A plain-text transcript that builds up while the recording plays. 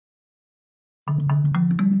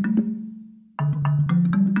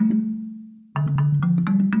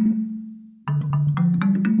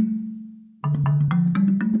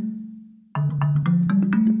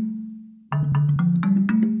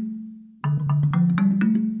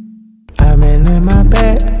In my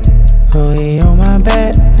bed, Louis on my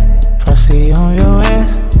bed, Frosty on your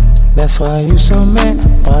ass. That's why you so mad.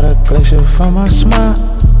 Bought a glacier for my smile.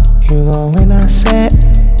 You gon' win, I said.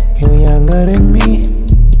 You younger than me.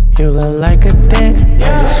 You look like a dad. I'm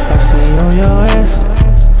just Frosty on your ass.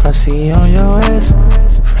 Frosty on your ass.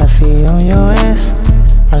 Frosty on your ass.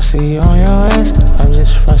 Frosty on your ass. I'm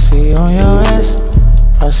just Frosty on your ass.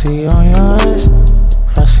 Frosty on your ass.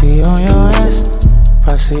 Frosty on your ass.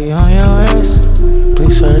 Frosty on your ass.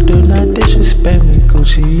 Please sir, do not disrespect me.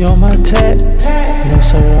 Gucci on my tag. No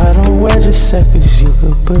sir, I don't wear Giuseppe's. You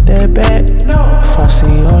could put that back.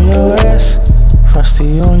 Frosty on your ass.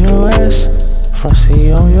 Frosty on your ass.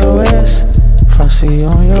 Frosty on your ass. Frosty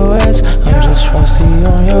on your ass. I'm just Frosty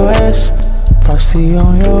on your ass. Frosty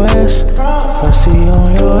on your ass. Frosty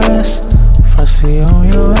on your ass. Frosty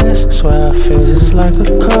on your ass. Swear I feel just like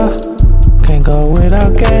a car. Can't go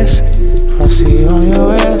without gas. Frosty on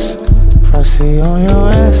your ass. Frosty on your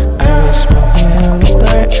ass. I been smoking hella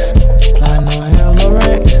threats. Plotting on hella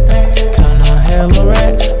racks. Counting on hella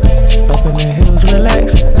racks. Up in the hills,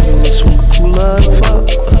 relax. Nigga, little swoop who love to fuck.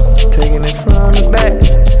 Taking it from the back.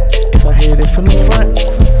 If I hit it from the front,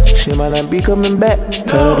 she might not be coming back.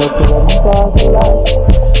 Tell her to put on my closet lights.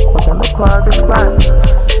 What's on the closet spot?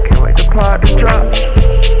 Can't wait to part the drop.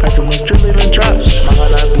 Got too much drip, even drops. My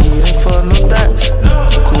heart not beating for no thoughts.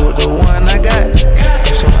 Cool with the one I got.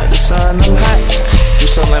 You sound like the sun, I'm hot. You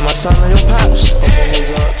sound like my son or your pops. Open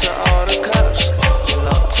hands up to all the cops. And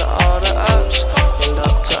up to all the ops. And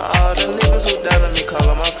up to all the niggas who down on me.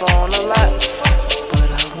 Calling my phone a lot. But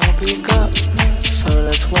I won't pick up. So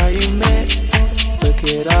that's why you mad. Look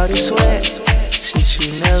at all this sweat. Shit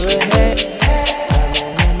you never had.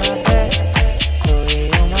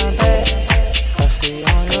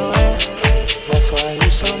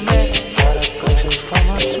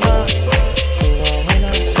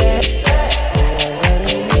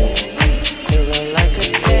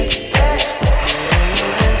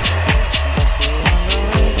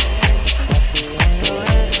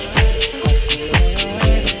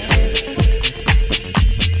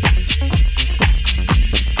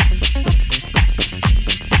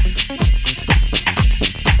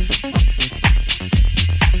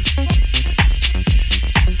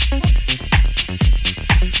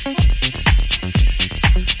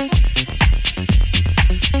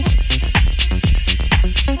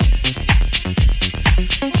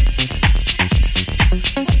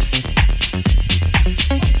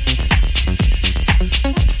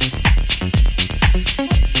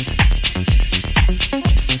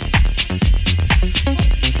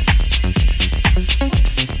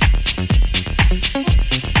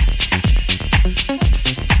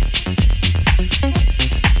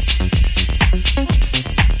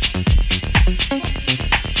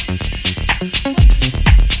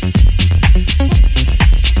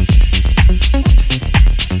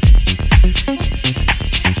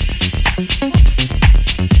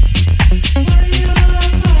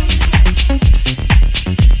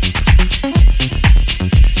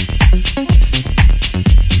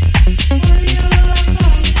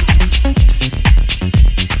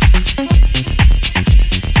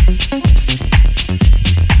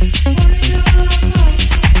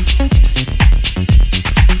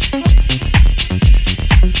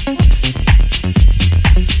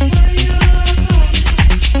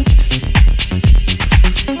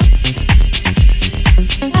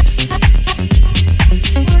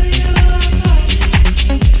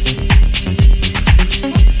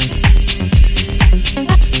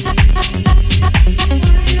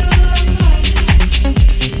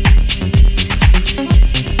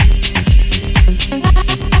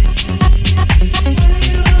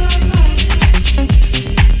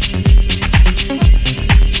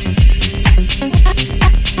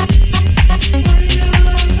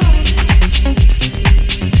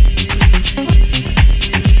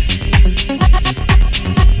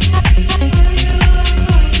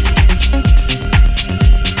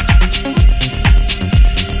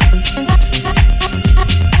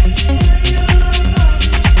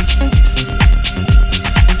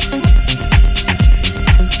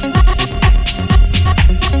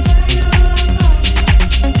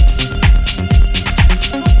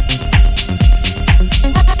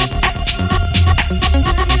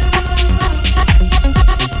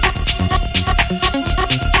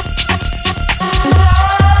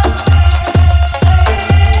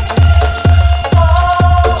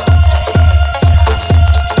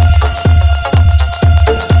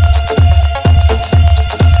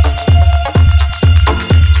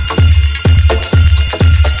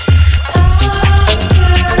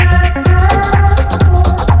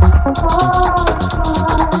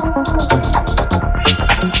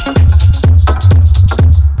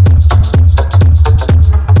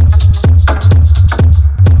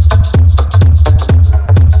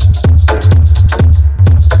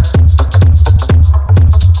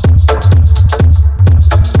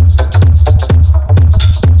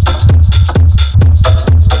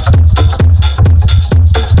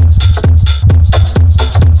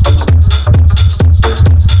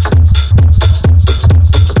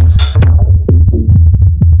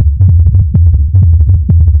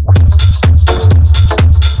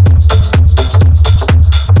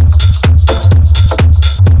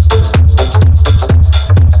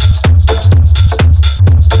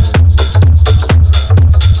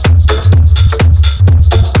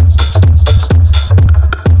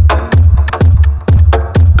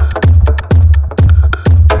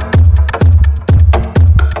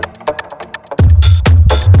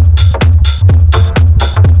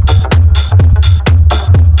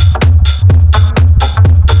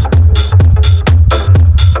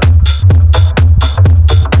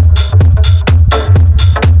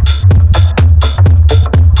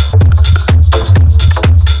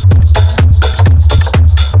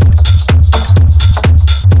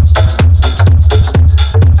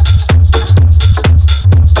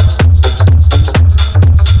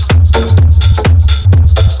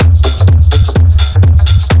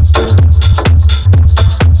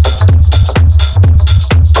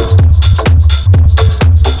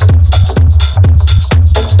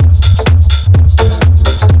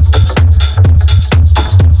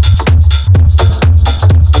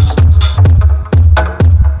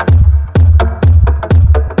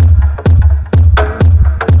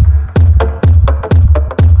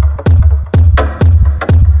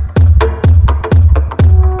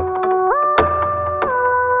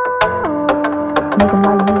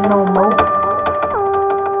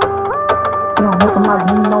 You don't make them like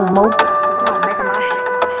me no more.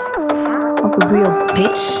 I'm for real,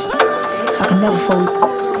 bitch. I can never fold,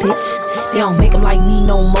 bitch. They don't make them like me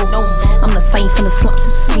no more. I'm the same from the slumps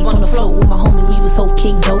to sleep on the floor with my homie. We was so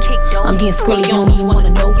kicked dope. I'm getting squirrely, you don't even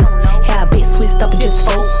wanna know. How a bitch switched up and just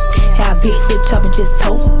fold. How a bitch switch up and just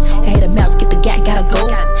toast. I hate a mouse, get the gat, gotta go.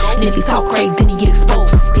 And if he talk crazy, then he get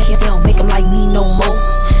exposed. They don't make them like me no more.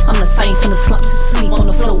 I'm the same from the slumps to sleep on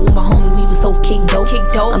the floor with my homie. We was so kicked dope.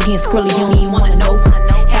 I'm getting squirrely, you don't even wanna know.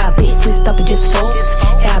 How a bitch switched up and just fold.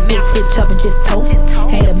 How a bitch switch up and just toast. I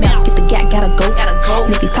hate a mouse, get the gat, gotta go.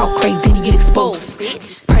 And if he talk crazy, then he get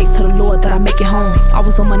exposed. Pray to the Lord that I make it home. I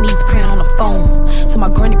was on my knees praying on the phone. So my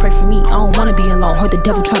granny pray for me, I don't wanna be alone. Heard the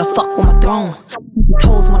devil try to fuck on my throne.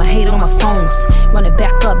 Hoes when I hated on my songs. Running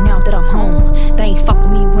back up now that I'm home. They ain't fuck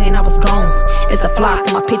with me when I was gone. It's a fly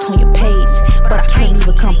to my pitch on your page, but I can't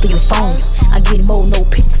even come through your phone. I get more, no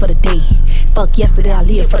pictures for the day. Fuck yesterday, I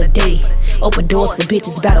live for the day. Open doors for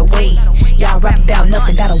bitches by the way. Y'all rap about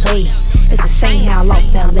nothing by the way. It's a shame how I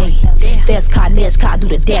lost LA. Fast car, Nash car, do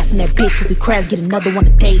the dash in that bitch. If we crash, get another one a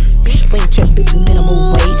day. We ain't tripping, bitch, with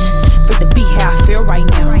minimum wage. Free the beat how I feel right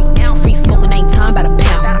now. Free smoking, ain't time by the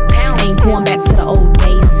pound. I ain't going back to the old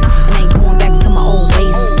days. And I ain't going back to my old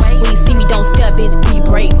ways. When you see me, don't step, bitch, be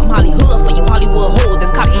brave. I'm Hollywood for you Hollywood hoes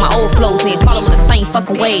that's copying my old flows and following the same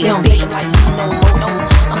fucking way. They don't make them like me no more, no.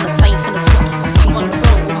 I'm the same from the slumps you see on the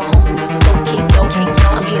floor with my homie. We was so kicked dope.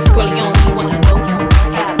 I'm getting squirrely, you don't even wanna know.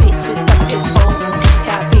 How a bitch switched up and just fold.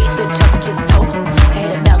 How a bitch switch up and just toast. I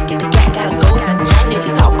had a mouse, get the gat, gotta go. And if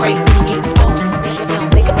he talk crazy, then he get exposed. They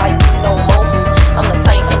don't make them like me no more. I'm the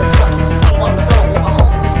same from the slumps you see on the floor with my homie.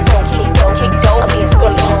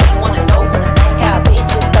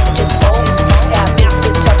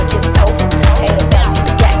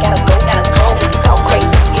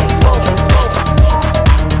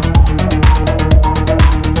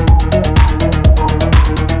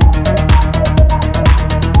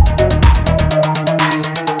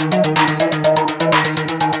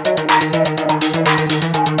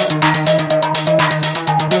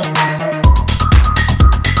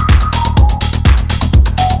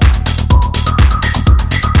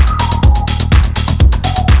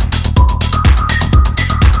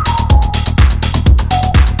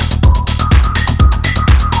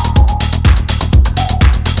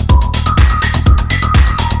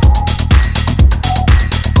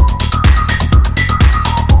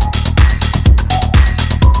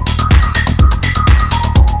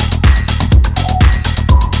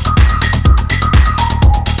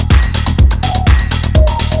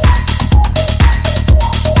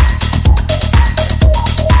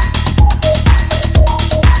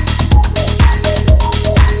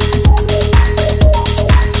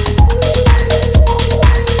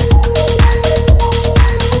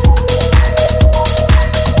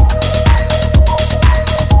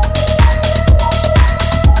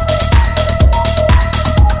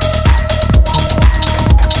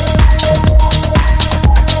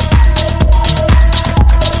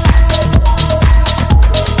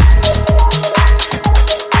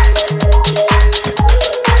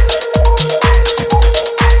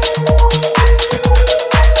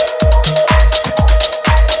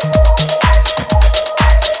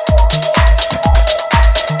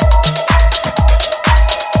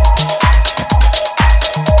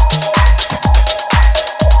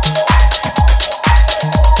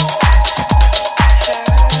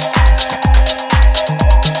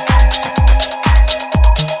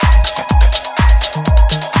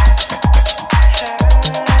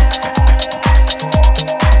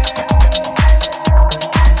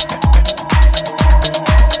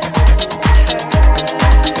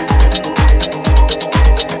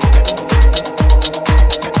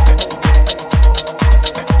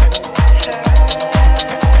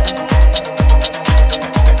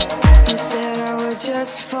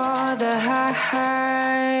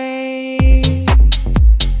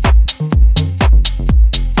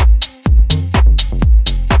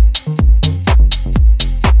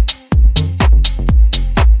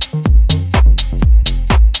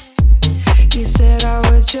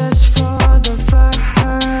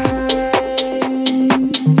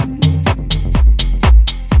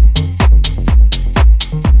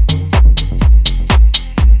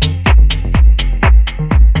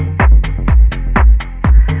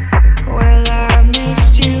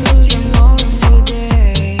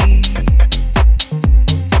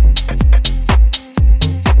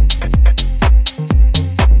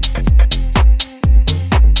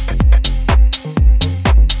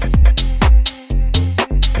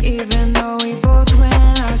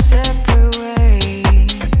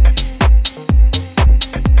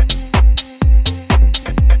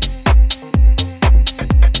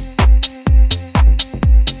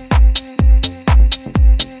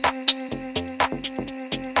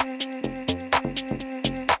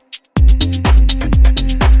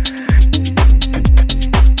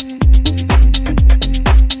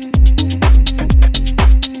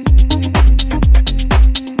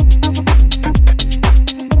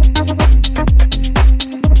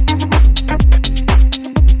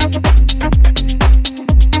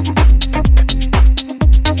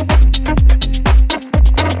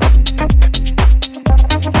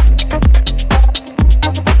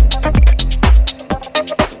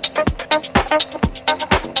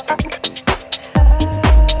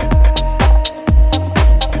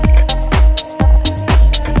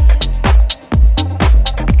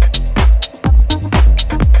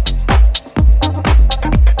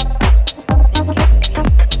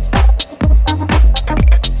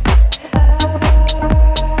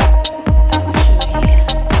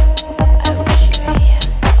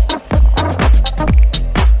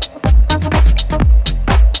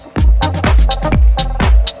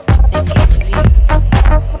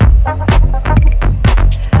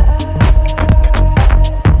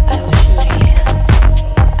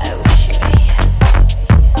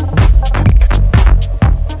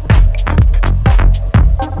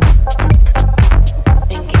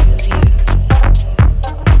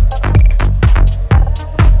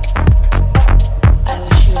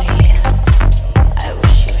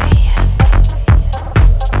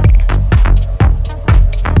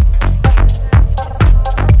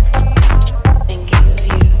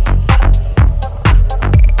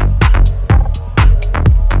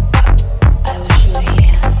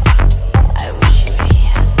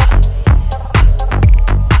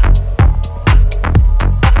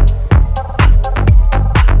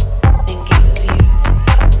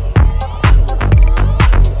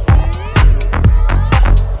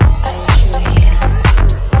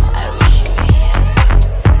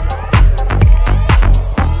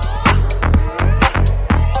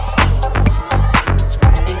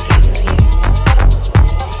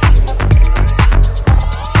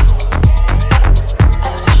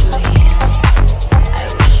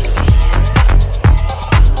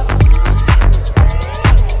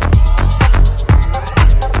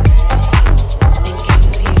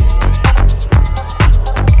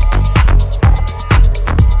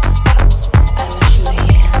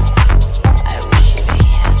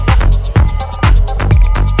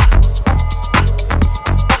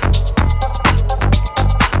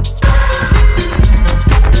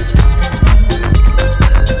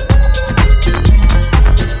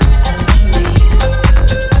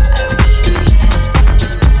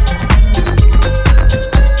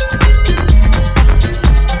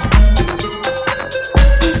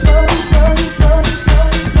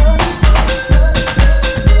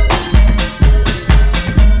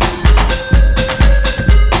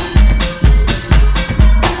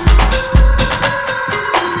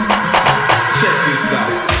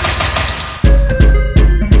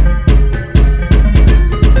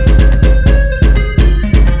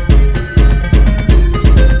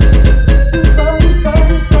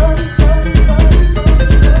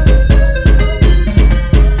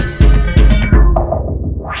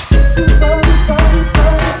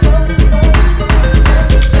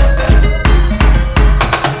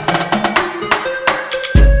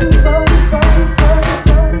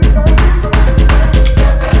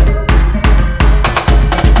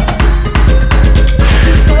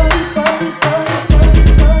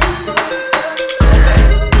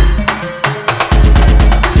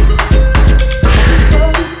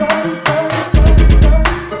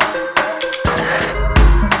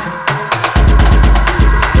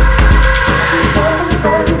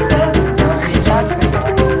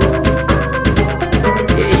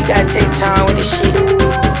 take time with this shit.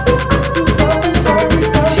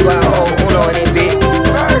 TYO, Uno in it, bitch.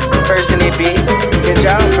 First in it, bitch. Good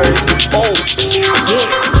job first. Oh,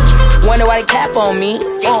 yeah. Wonder why they cap on me.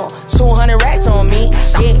 200 racks on me.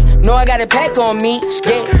 Yeah. Know I got a pack on me.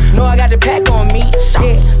 Yeah. Know I got the pack on me.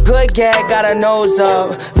 Yeah. Good gag, got a nose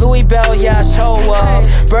up. Louis Bell, yeah, I show up.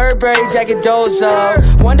 Burberry jacket, doze up.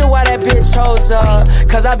 Wonder why that bitch chose up.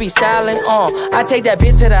 Cause I be styling, I take that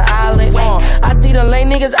bitch to the island, I see the lame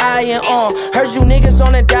niggas eyeing, Heard you niggas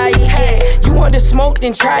on a diet, yeah. You want to smoke,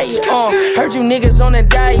 then try it, Heard you niggas on a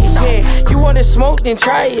diet, yeah. You want to smoke, then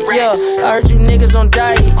try it, yeah. I heard you niggas on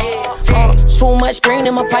diet, yeah. Too much green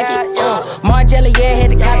in my pocket, Margiela, yeah,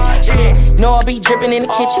 had to cop it, yeah. Know I be dripping in the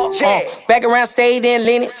kitchen, Back around, stayed in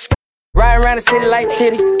Lennox. Ride around the city like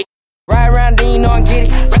titty. Ride around, then you know I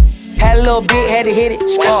get it. Had a little bit, had to hit it.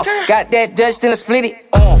 Got that Dutch, then I split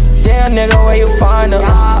it. Damn nigga, where you find her?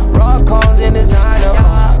 Raw cones in designer.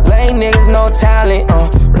 Lame niggas, no talent.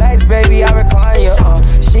 Relax, baby, I recline you.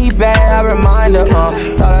 She bad, I remind her.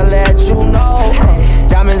 Thought I let you know.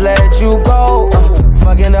 Diamonds let you go.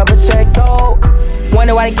 Fucking up a check though.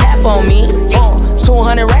 Wonder why they cap on me.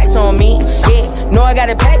 200 racks on me. Yeah. Know I got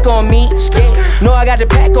a pack on me. Yeah. Know I got the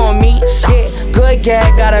pack on me. Yeah. Good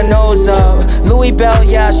gag, got a nose up. Louis Bell,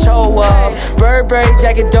 yeah, I show up. Burberry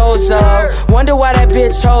jacket, doze up. Wonder why that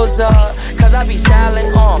bitch chose up. Cause I be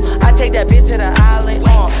styling, I take that bitch to the island,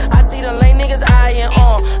 I see the lame niggas eyeing,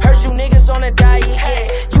 Heard you niggas on a diet, yeah.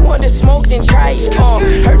 You want to smoke, then try it,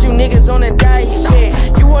 Heard you niggas on a diet,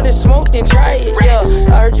 yeah. You want to smoke, then try it,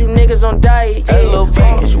 yeah. I heard you niggas on diet, yeah. Ass little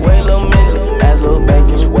back, get you wait a little minute. Ass little back,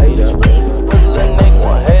 get you wait up. Pussy little nigga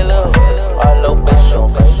want halo. All little bitch show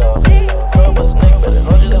face off. Club bust nigga, better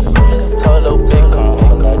hold it up. Tell a little bitch, come on,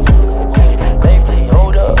 my God. Baby,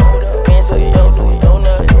 hold up. Can't tell you yo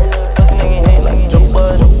nuts. Pussy nigga ain't like Joe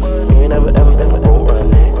Bud. You ain't never ever been with road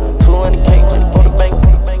running. 200K just for the bank.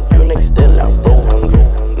 You nigga still out, so hungry.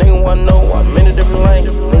 Nigga wanna know I'm in a different lane.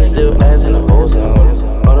 Nigga still ass in the whole zone.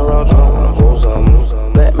 On the road, drunk on the whole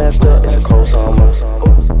zone. Black master, it's a cold summer.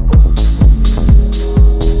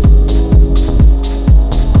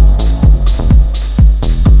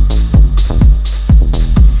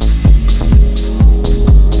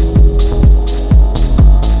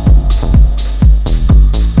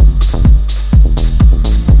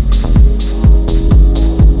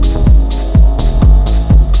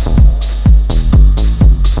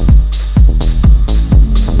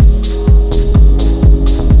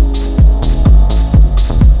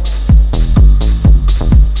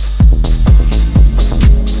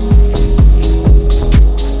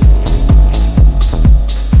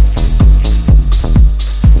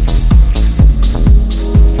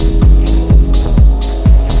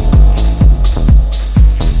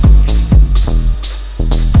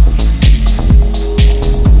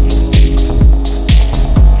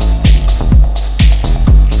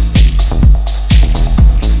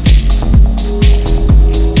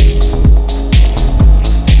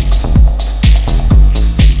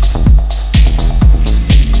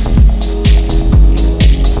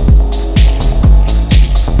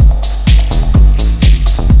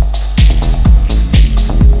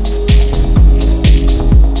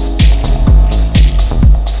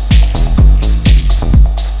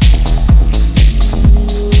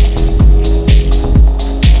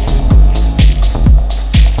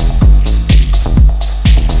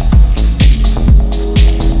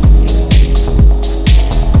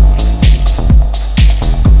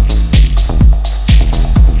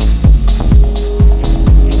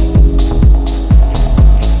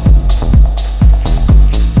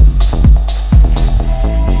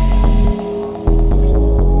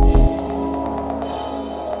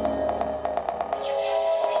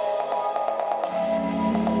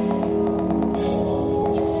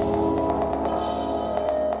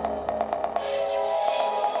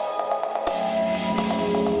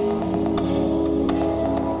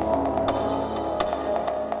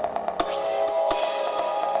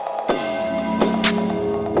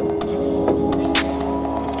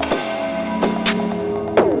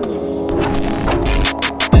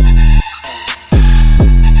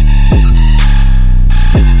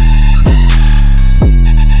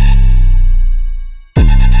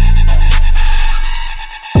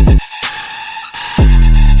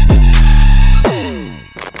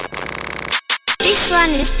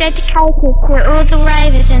 dedicated to all the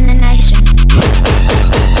ravers in the nation.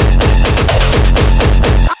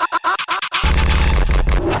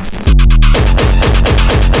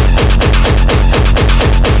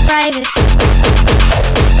 Ravers.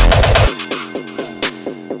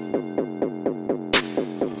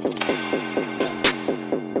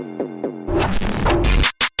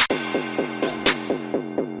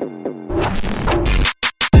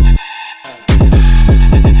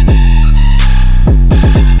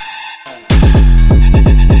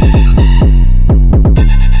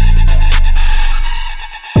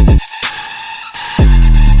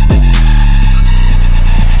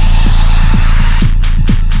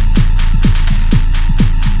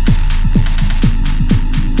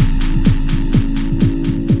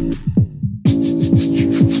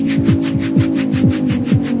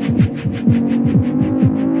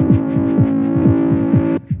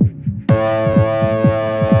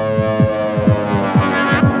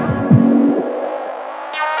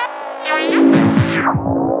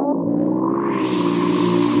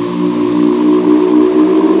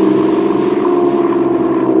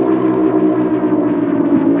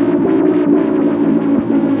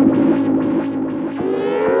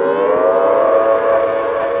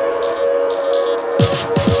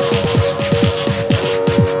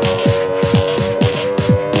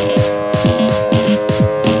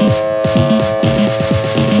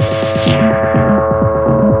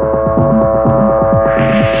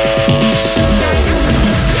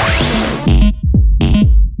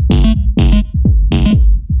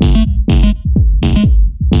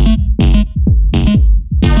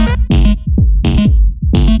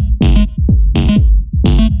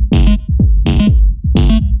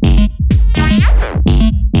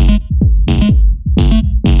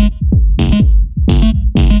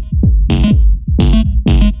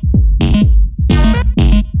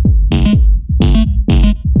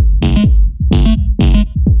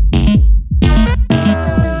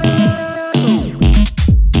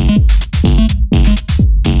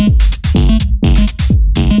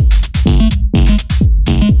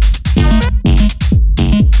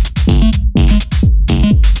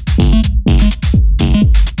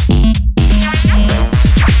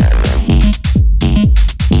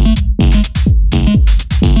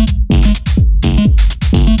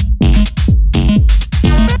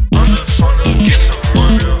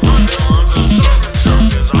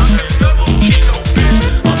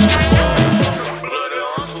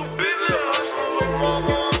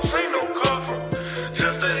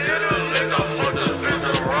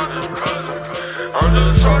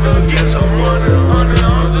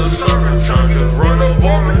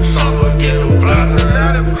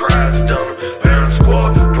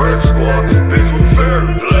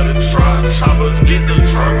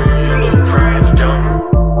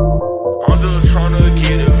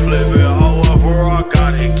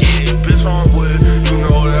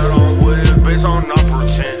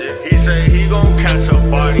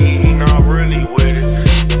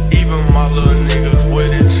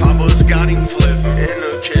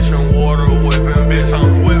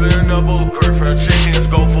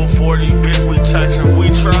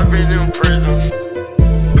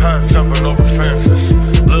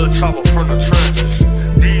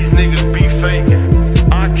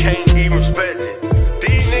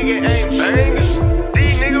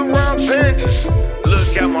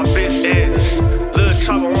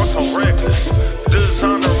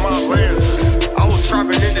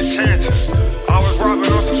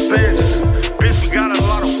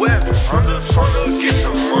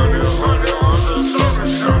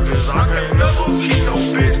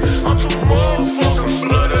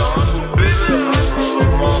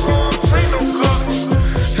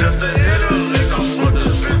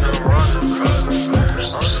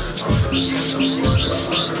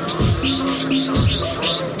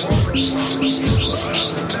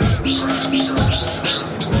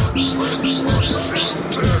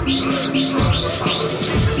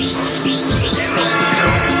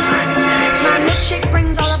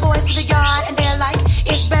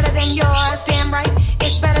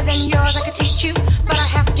 than yours, I could teach you, but I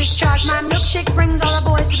have to charge. My milkshake brings all the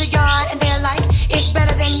boys to the yard, and they're like, it's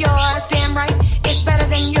better than yours. Damn right, it's better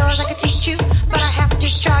than yours, I could teach you, but I have to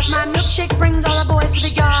charge. My milkshake brings all the boys to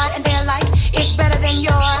the yard, and they're like, it's better than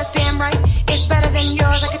yours. Damn right, it's better than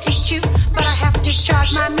yours, I could teach you, but I have to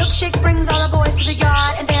charge. My milkshake brings all the boys to the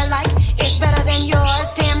yard, and they're like, it's better than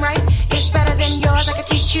yours. Damn right, it's better than yours, I could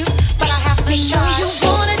teach you, but I have to charge. You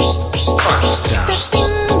want it? The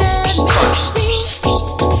thing that makes me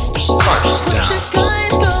the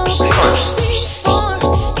skies go crazy for.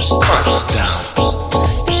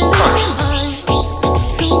 They're losing minds to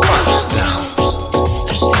where you're going.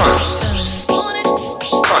 Want it?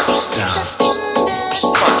 The thing that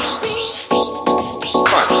makes me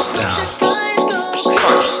the skies go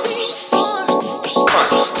crazy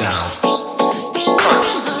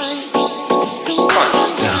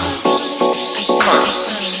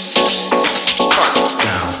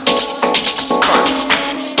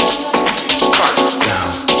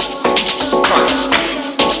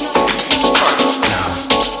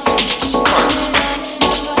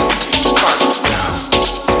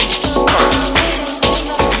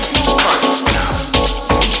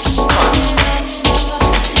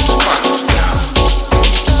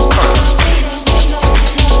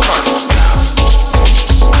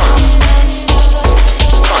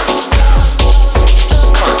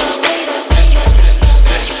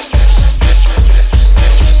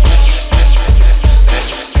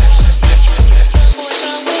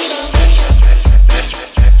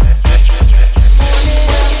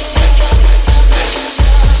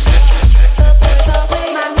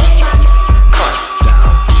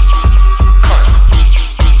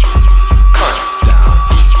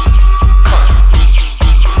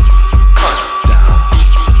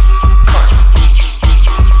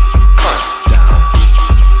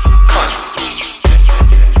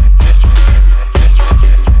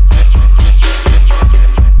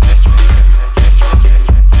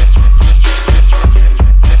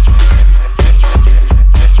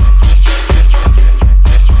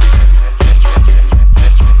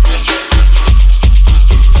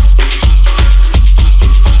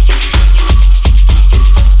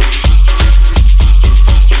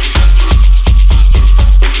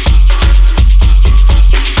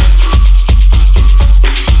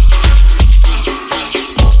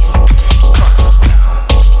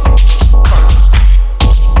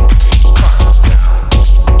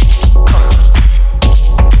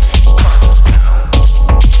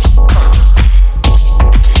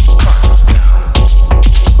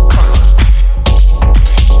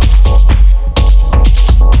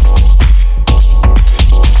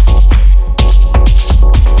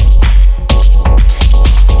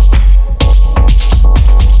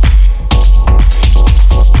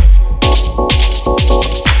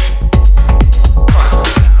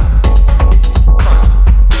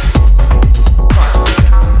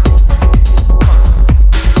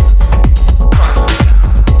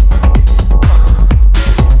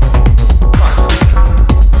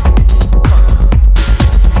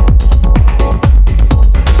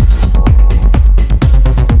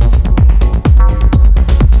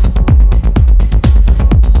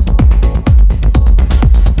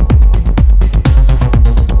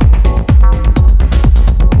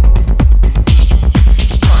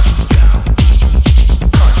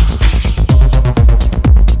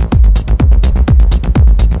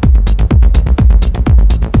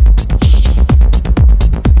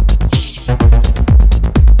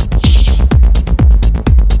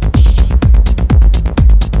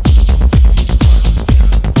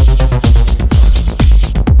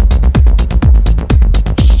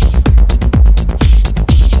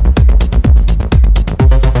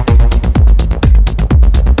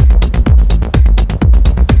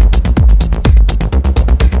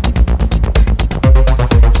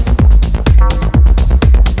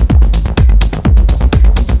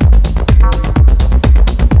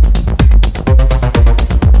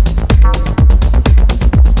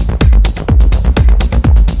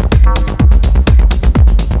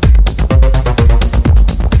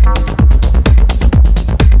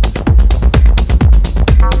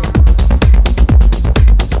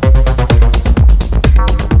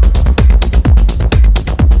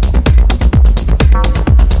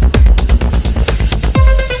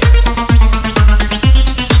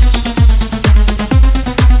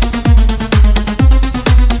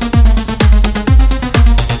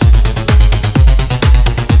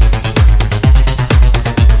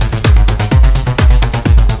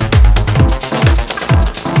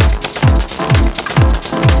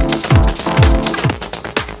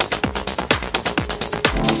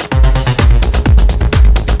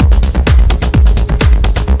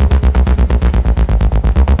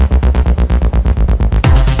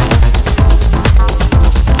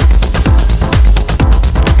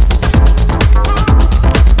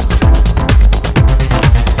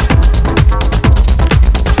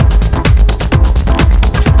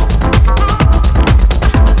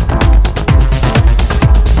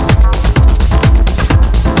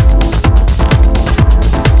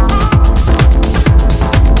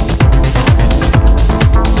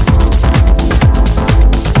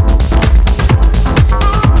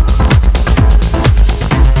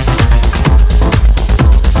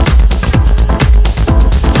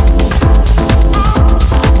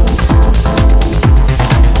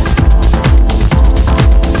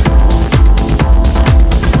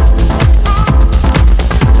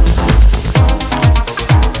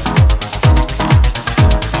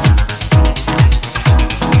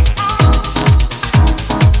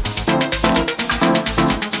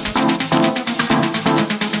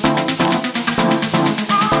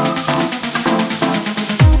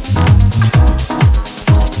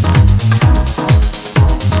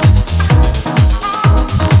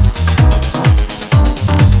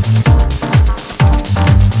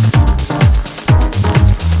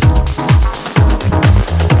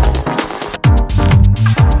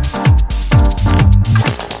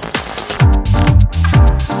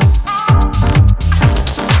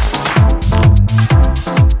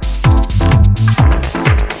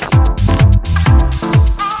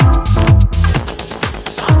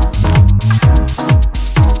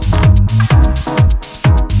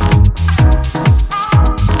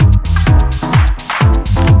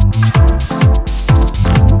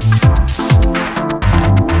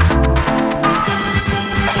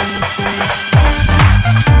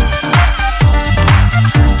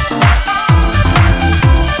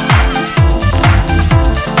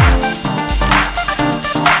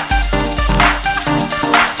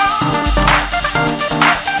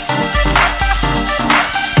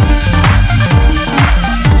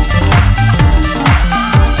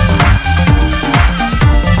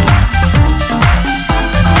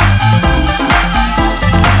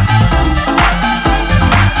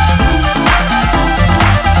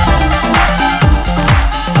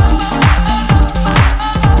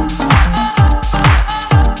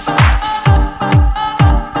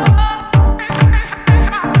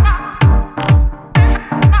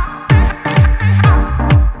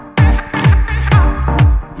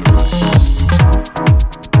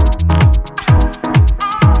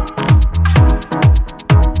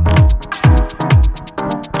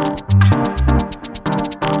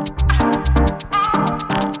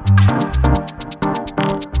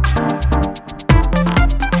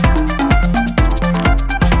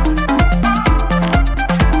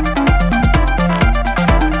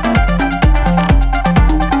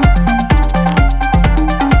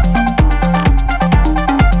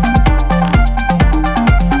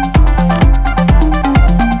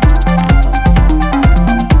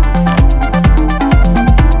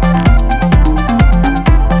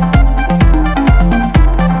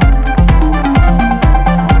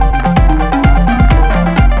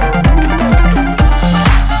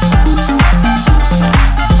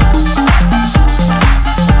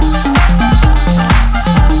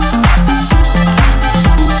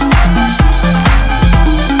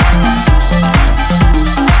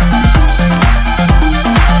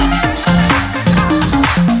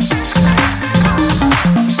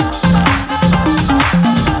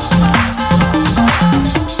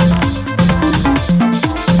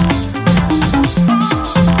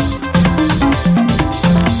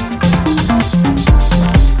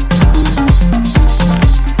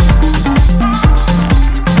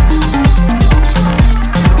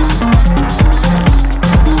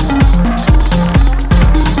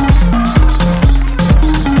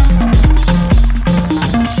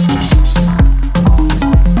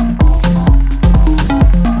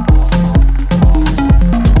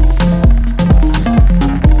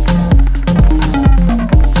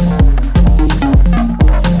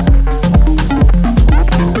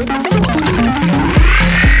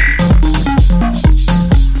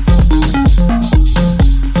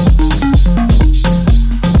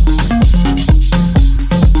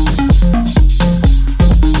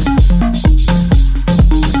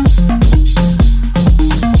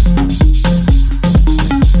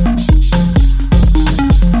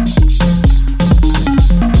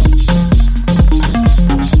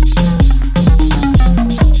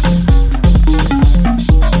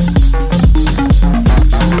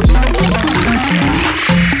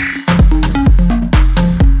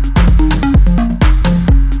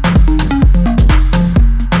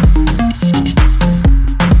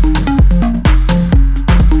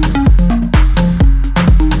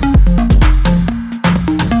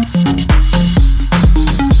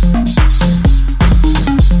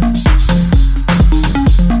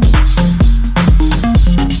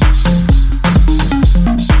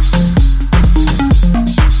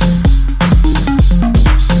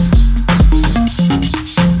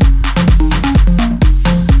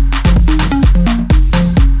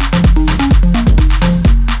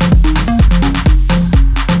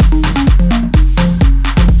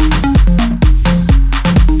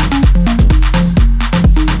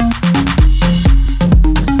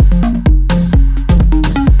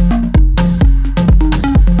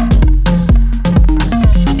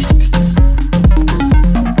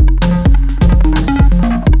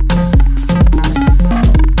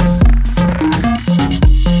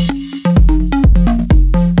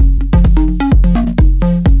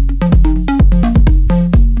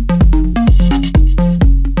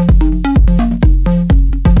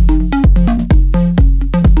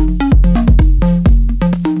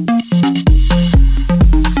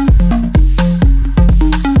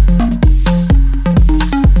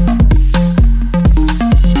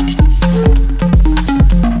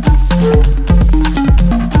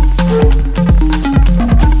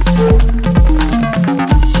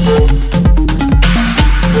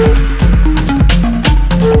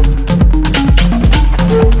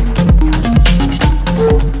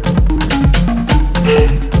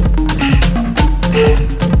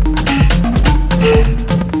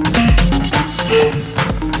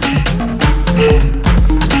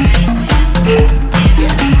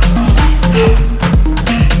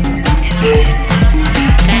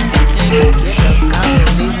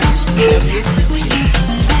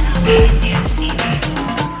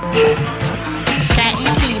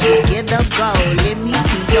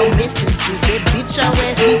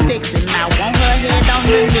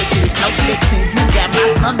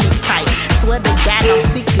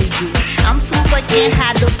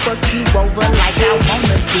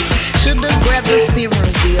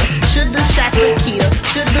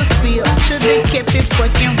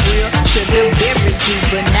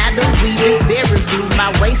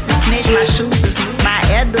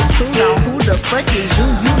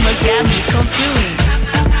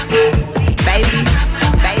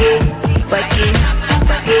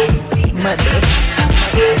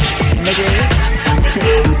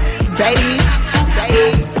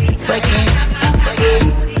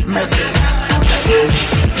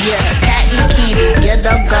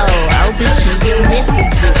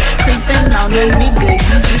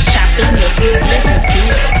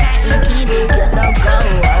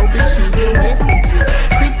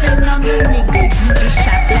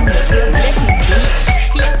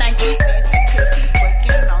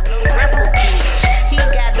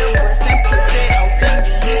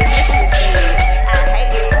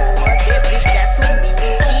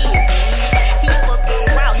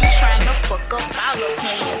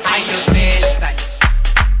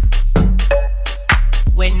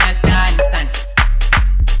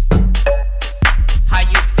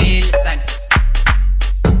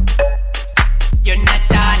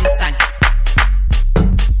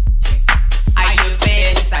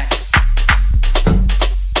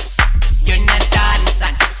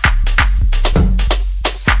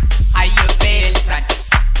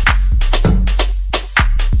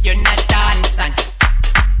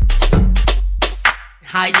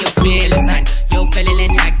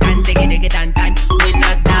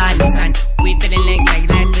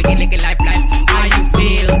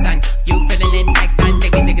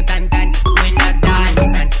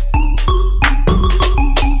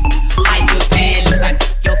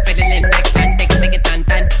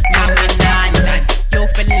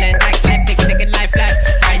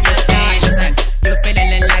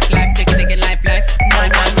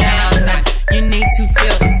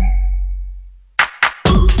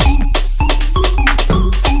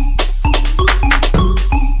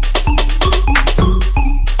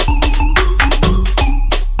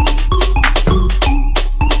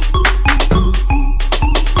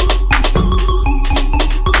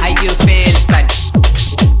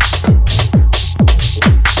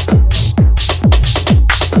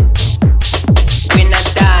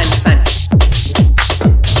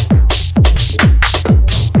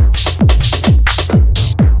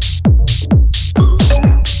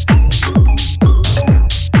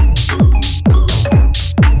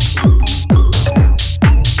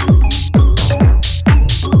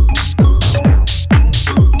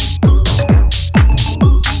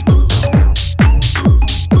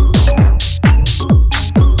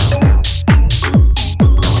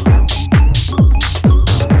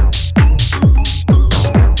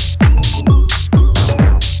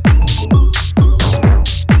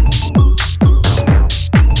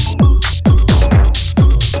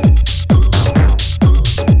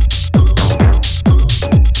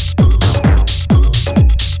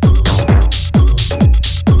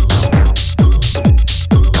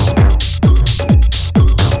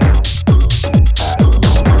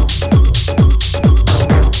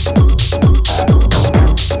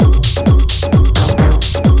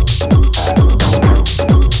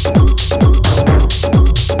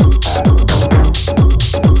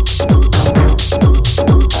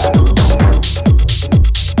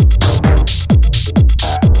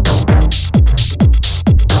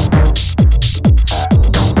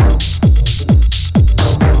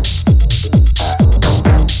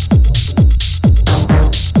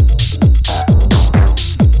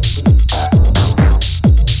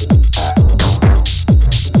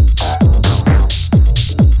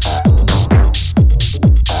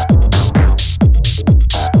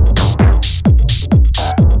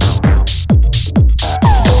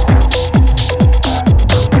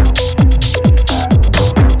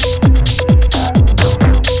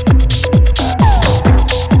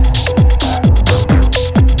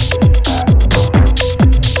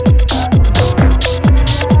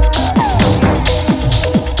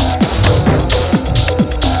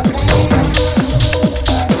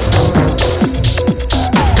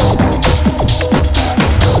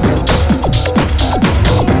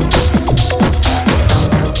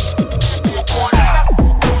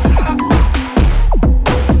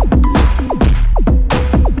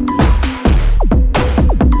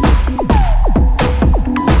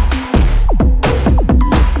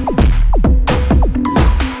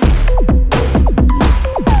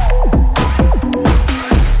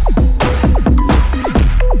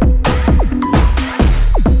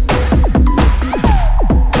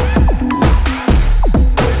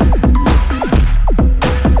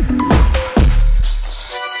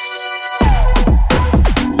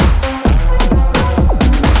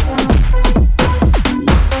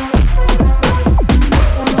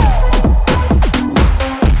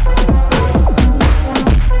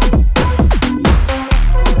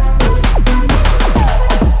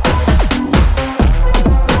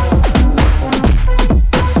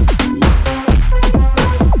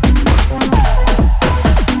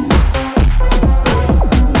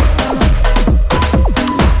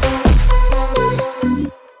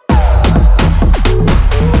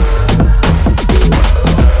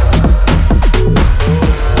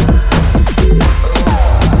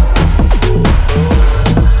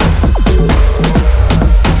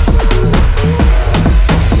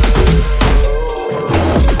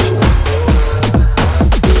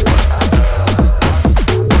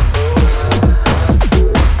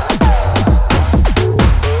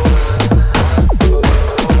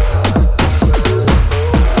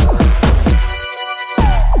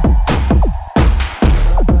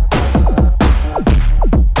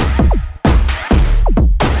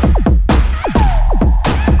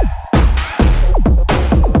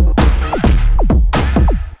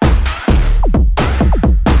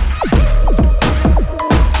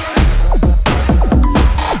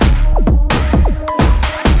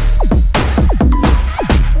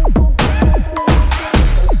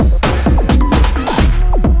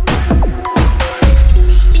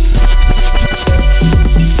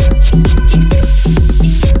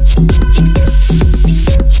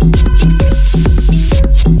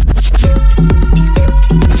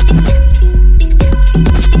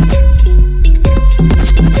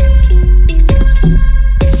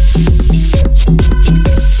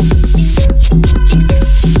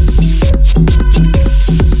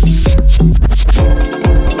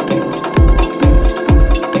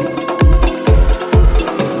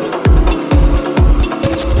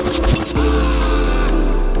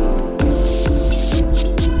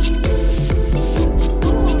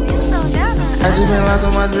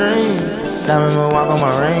my dream. Diamond will walk on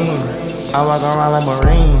my ring. I walk around like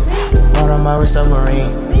Marine. Run on my wrist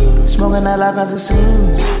submarine. Smoking that like cause it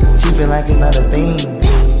seems. She feel like it's not a thing.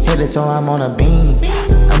 Hit it till I'm on a beam.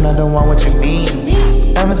 I'm not the one what you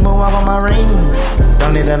mean. Diamonds will walk on my ring.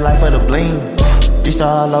 Don't need a light for the bling. Just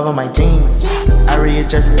all over my jeans. I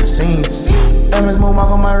readjusted the seams. Diamonds will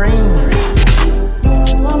walk on my ring.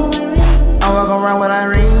 I walk around with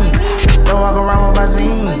Irene. Don't walk around with my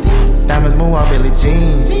zine. Diamonds move out Billie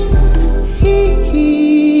Jean.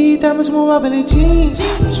 Hee, diamonds move out Billie Jean.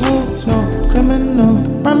 Smooth, no,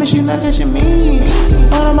 criminal. Promise you not catching me.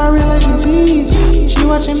 All of my real life G's. She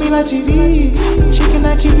watching me like TV. She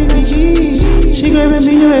cannot keep me PG. She grabbing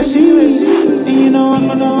me USC. And you know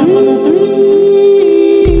I'm on the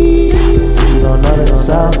 3. You don't know the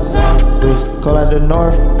south. Bitch, call out the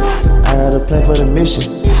north. I got a plan for the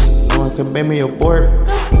mission. No one can bend me aboard.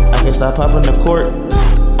 I can stop popping the court.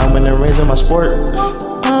 I'm in the range of my sport.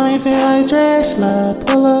 I only feel like Drexler.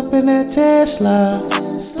 Pull up in that Tesla.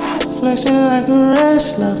 Flexing like a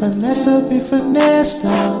wrestler. Vanessa be finessed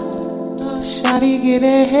up. Shawty get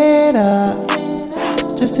her head up.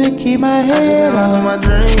 Just to keep my head up. I just my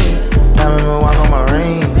dream. Diamond will walk on my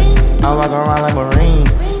ring. I walk around like Marine.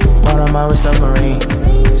 Run on my wrist submarine.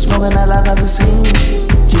 Smoking that like cause it seems.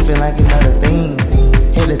 She feel like it's not a thing.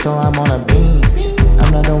 Hit it till I'm on a beam.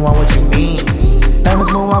 I'm not the one what you mean.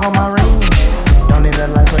 Diamonds move walk on my ring. Don't need a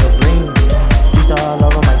light for the bling. You start all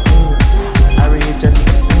over my team. I readjust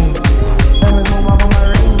the scene. Diamonds move walk on my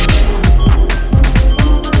ring.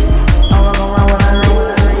 I walk around when I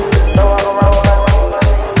ring. Don't walk around when I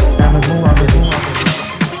sing. Diamonds move walk, bitch, move walk.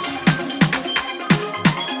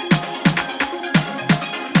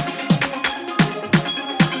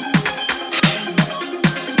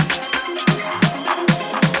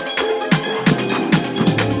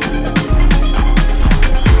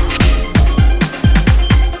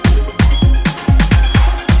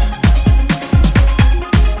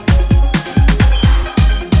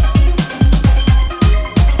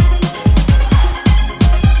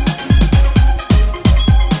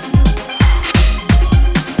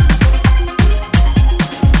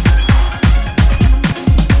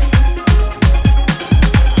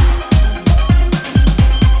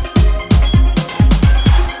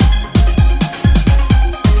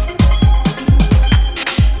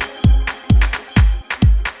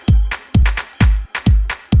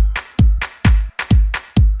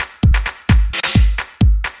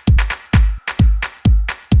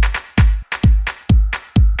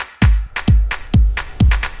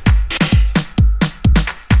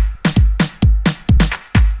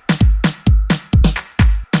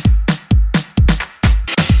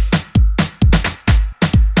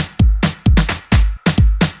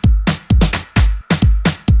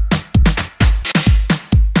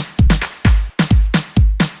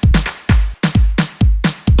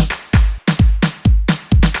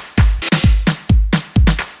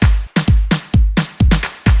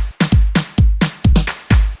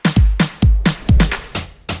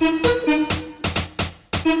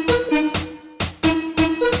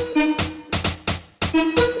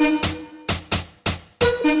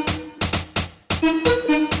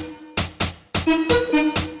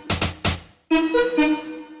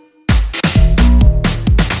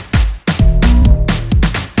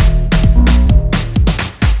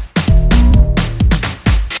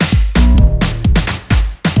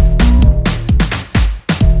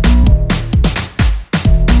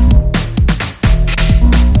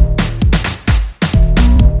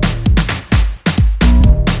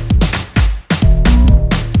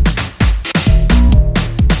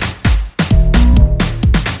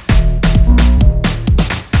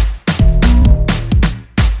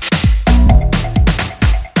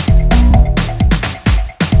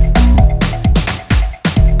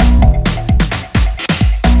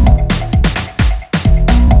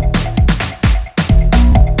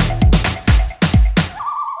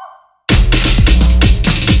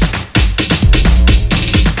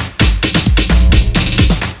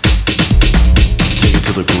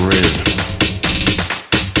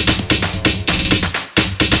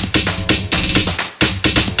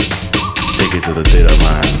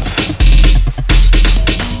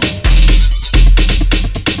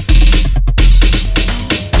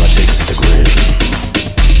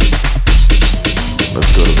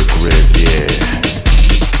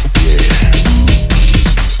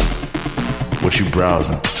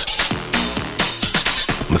 browsing.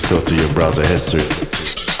 Let's go through your browser history.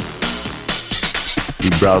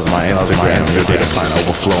 You browse my Instagram, your data plan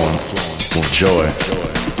overflowing with joy.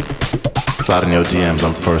 Slide in your DMs,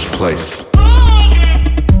 I'm first place.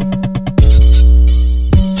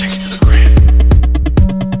 Take it to the grid.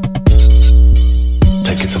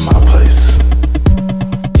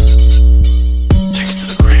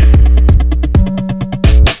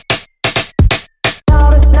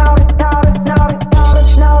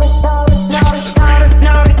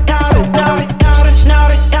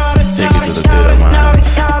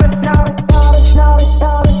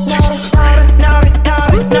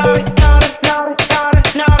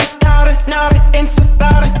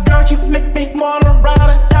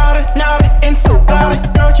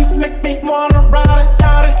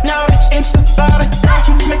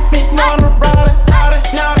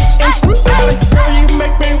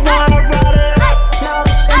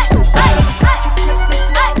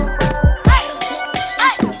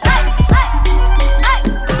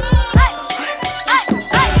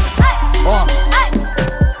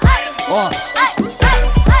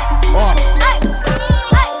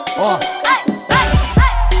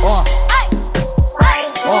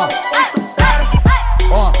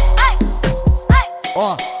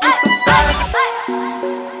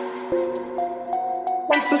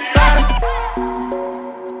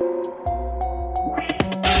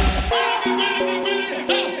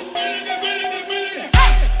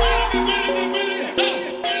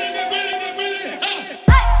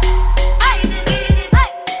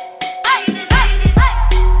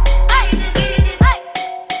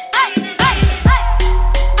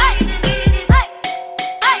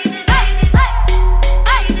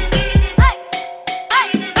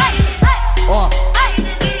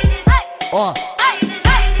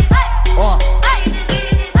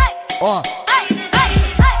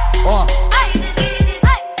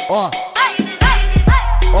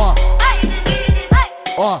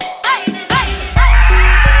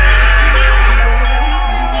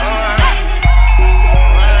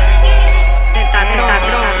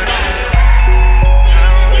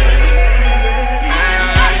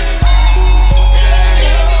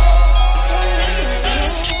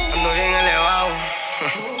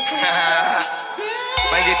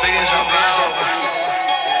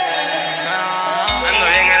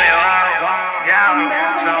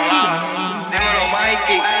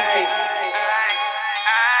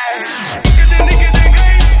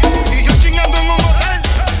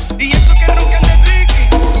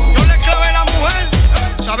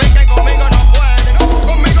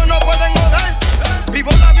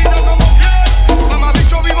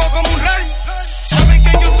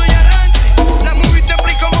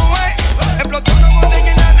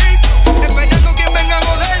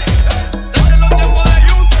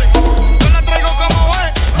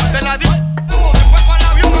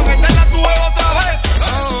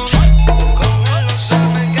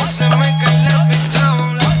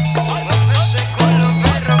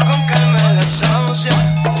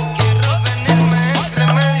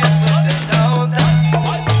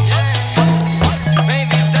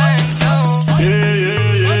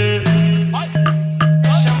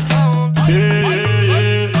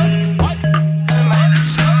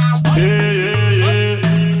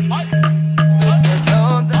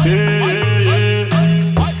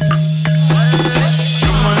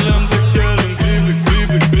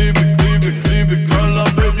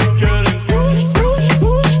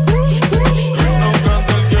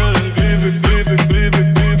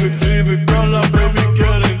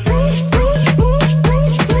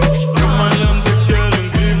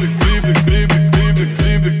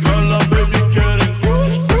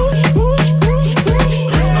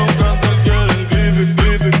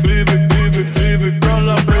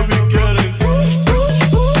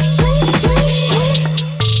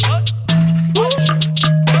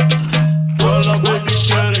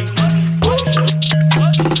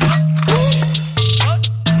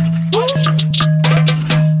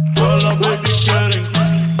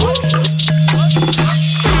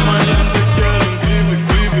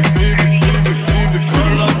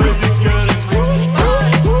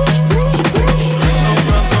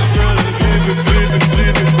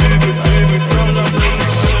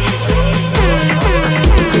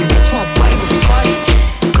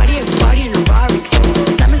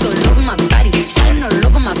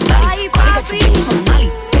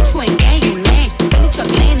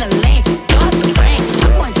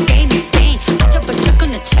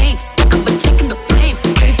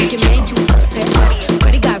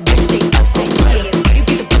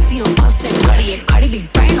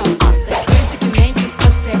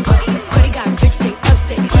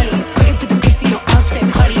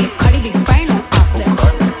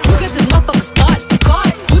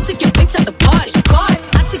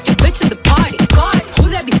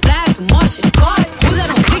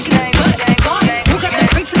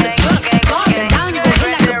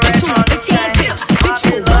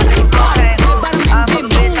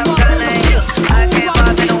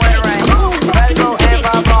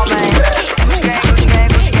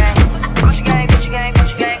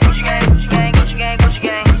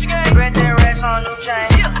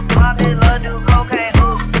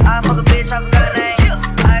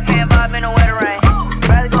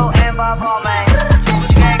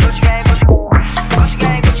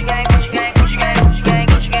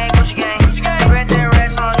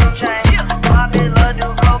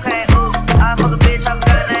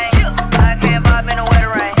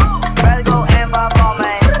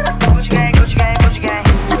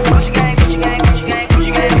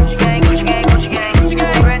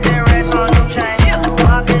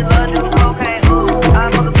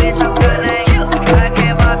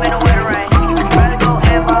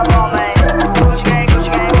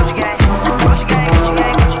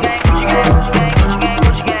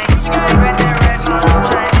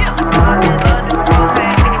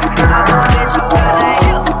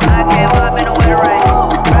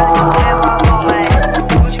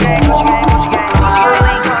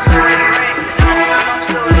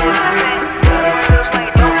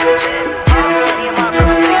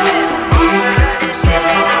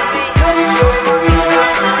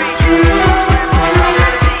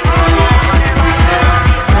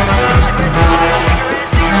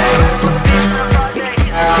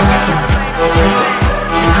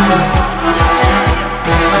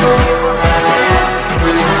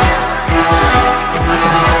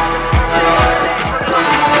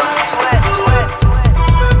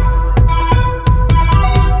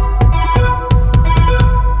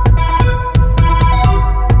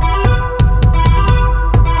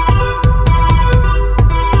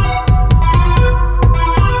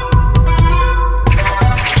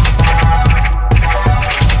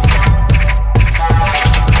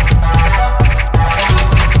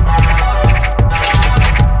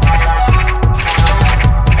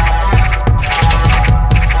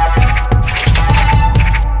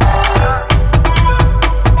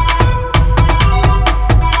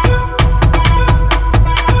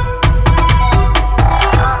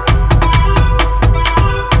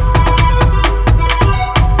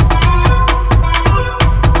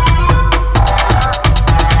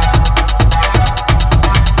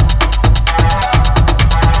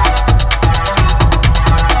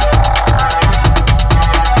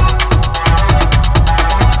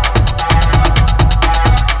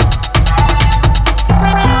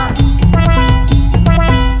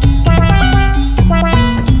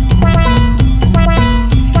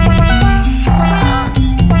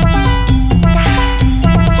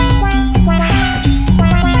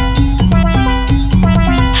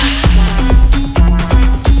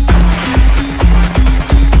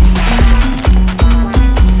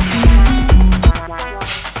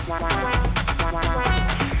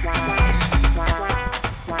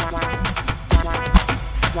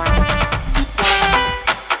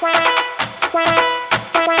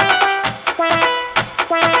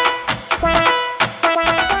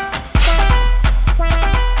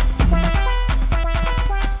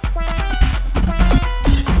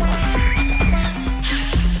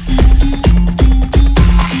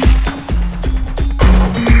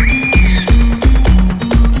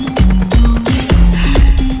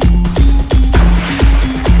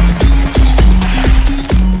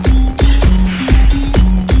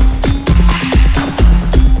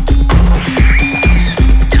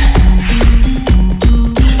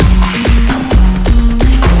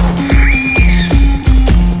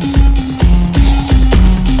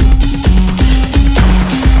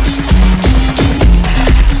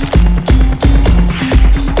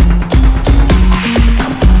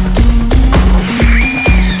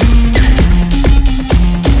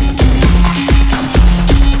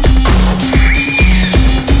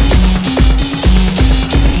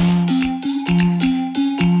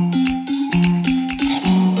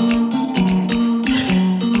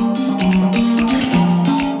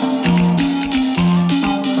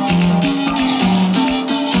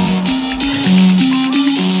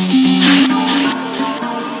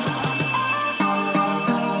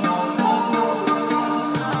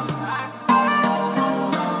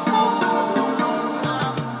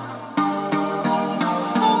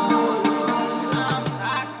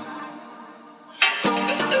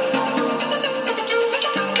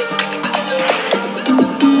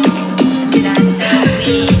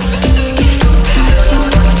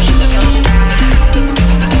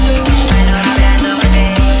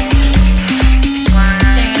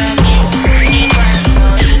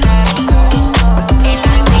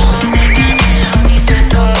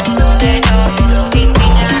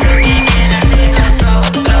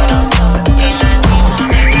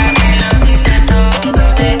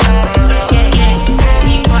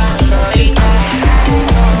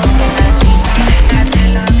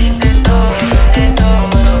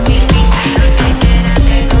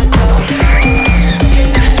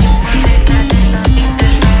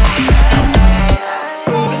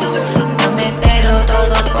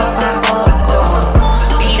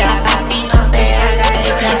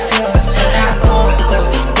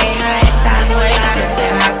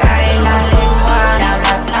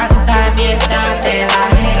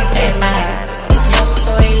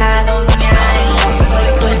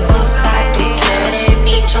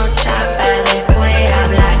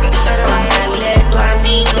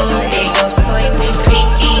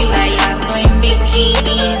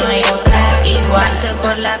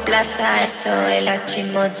 casa, eso es la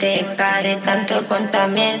chismoteca. De tanto contar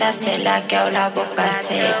mierda se la ha quedado la boca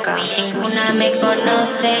seca. Ninguna me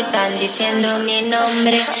conoce, están diciendo mi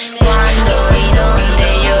nombre. Cuándo y dónde,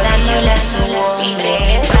 yo dándole a su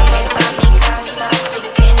hombre.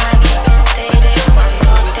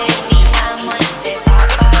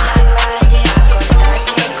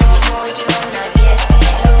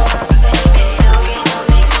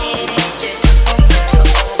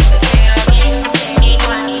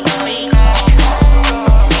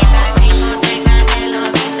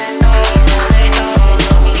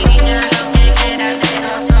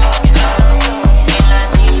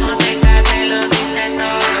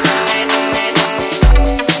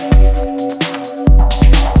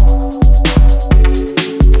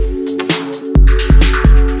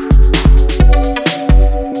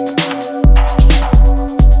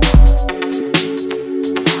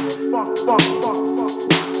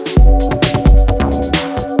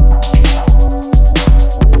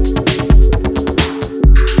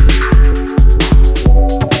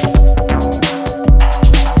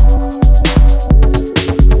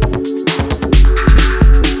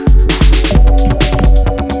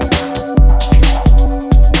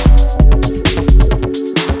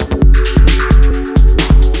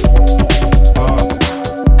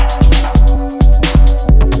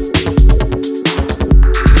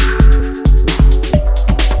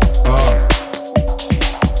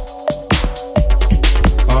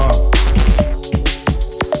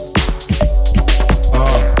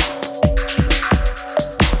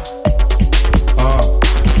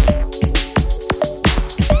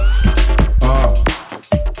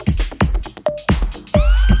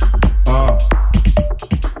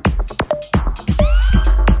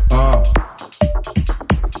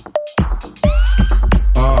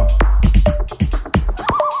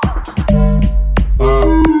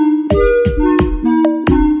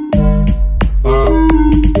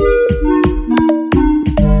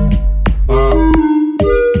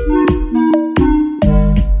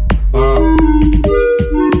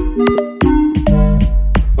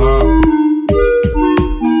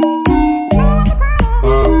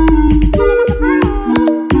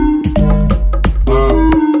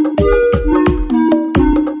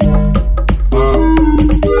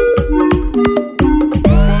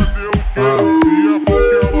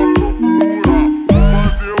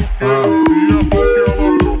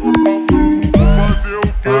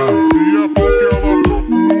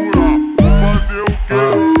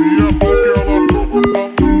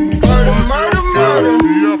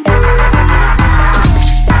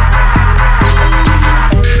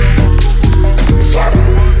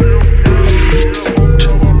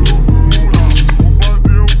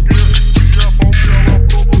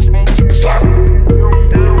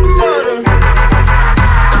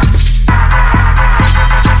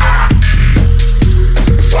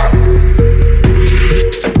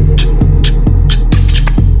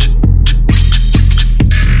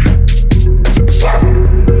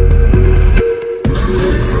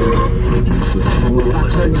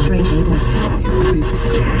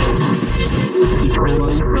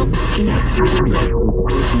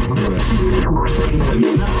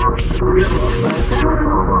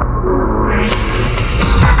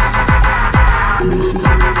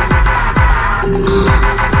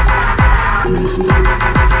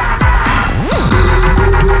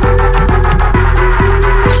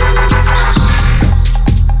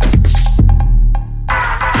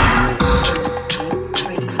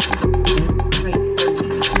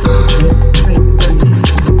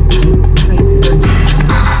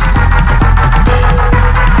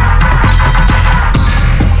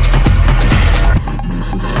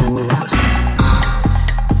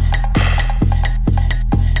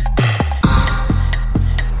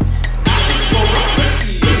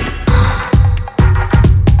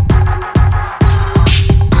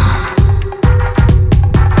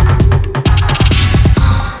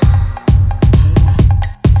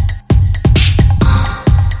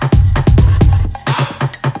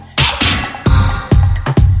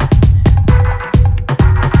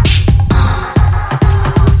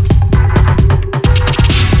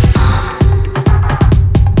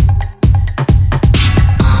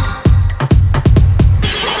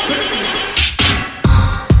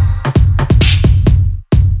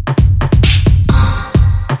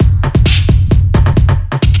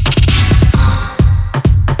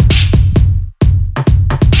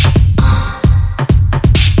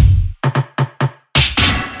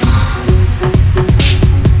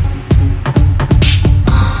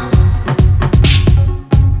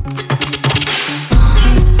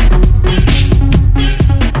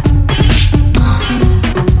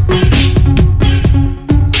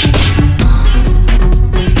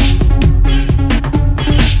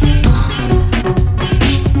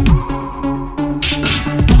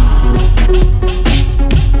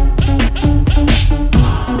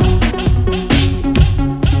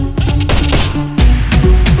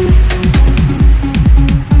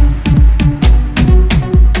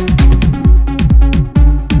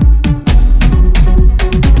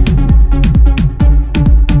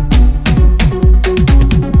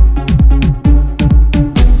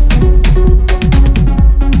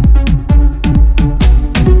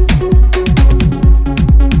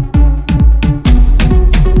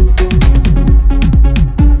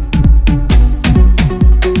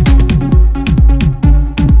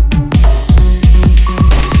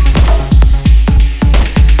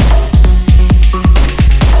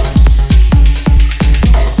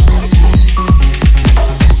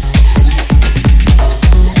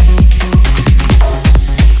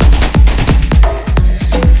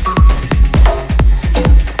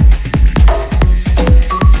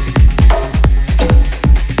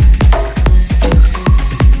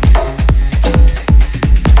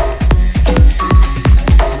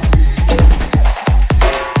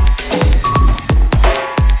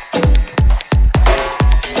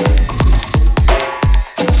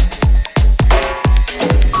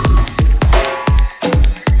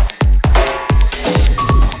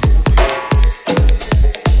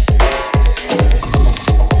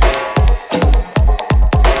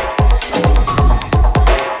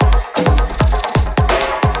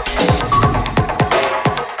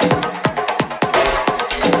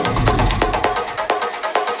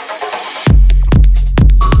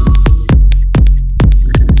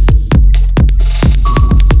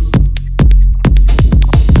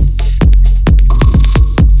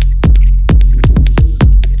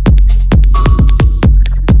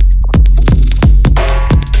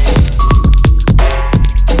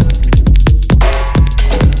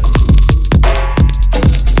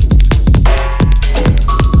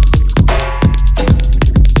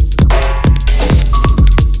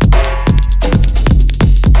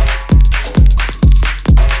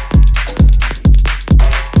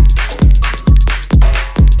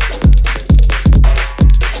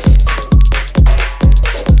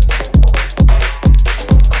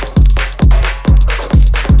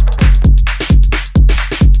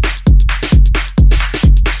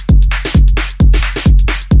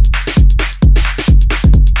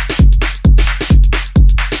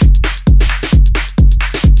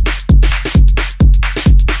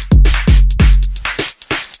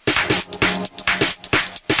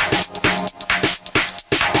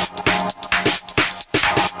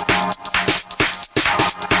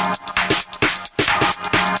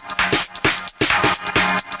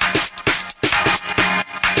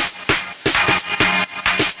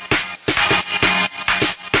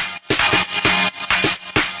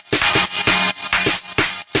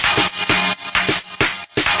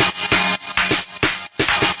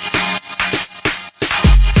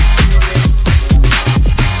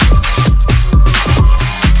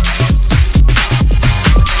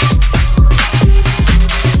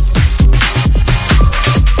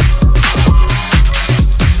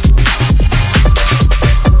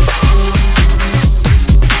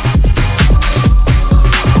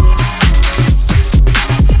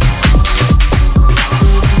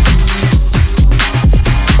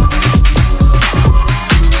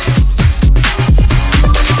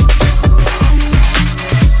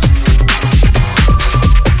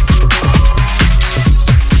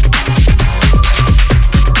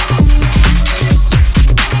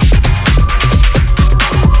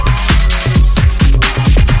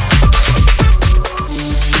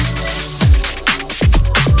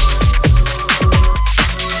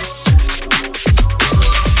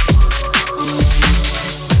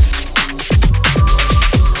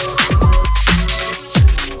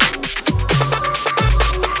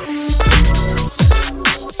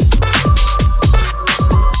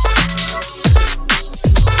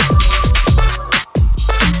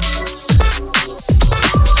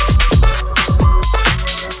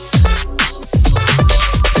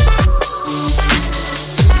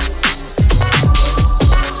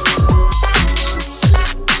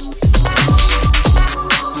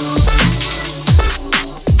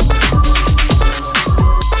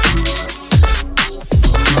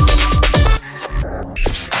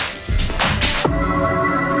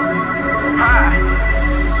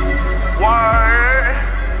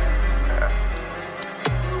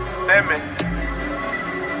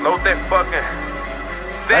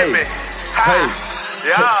 Hey, hey.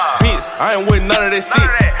 Yeah. Bitch, I ain't with none of that shit.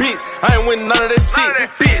 Bitch, I ain't with none of that shit.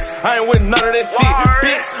 Bitch, I ain't with none of that shit.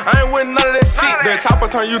 Bitch, I ain't with none of that shit. That chopper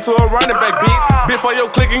turn you to a running back, bitch. Before your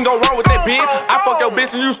click and go wrong with that bitch. I fuck your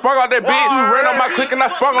bitch and you sprung on that bitch. You ran on my click and I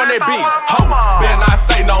sprung on that bitch. Ho, better not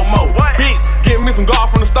say no more. Bitch, give me some guard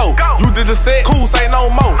from the stove. You did the set, cool, say no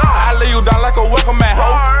more. I lay you down like a welcome mat, ho.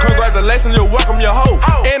 Congratulations, you welcome your hoe.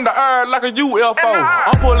 In the air like a UFO.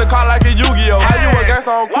 I'm pulling car like a Yu-Gi-Oh. How you a gangster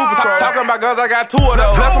on Cooper Patrol? Talking about guns, I got two of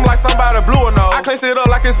those. Bless him like somebody blew a nose. I clean shit up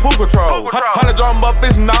like it's pool control. 100 drum up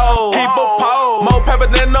his nose. Keep a pole. More pepper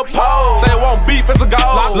than the pole. Say it won't beef, it's a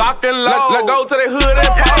goal. Lock and load. Let go to the hood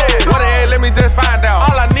and pole. What the hell, let me just find out.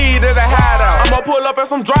 All I need is a hideout. I'ma pull up and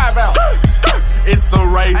some drive out. It's a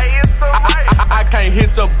race. I can't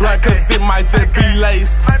hit your blunt cause it might just be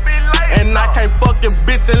laced. And I can't fuck your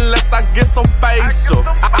bitch unless I get some facial.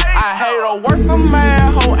 I hate her worse, a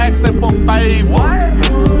man, whole accent for favor.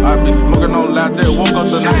 I be smoking on loud, just woke up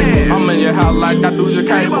tonight. I'm in your house like I do your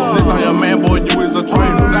cable. Snitch on your man, boy, you is a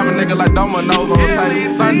traitor. Slap a nigga like dominoes on the table.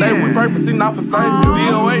 Sunday, we pray for see, not for savior.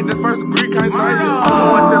 DOA, the first degree, can't save you.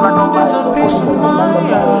 There's a piece of my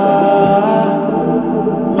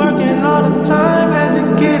working all the time, had to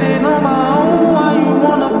get it on my own. Why you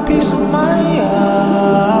want a piece of my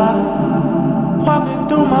walking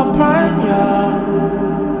through my prime, yeah.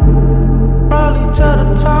 Probably till the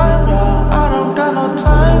time, yeah. I don't got no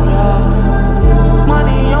time, yeah.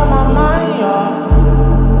 Money on my mind,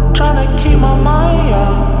 yeah. Tryna keep my mind,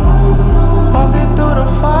 yeah. Walking through the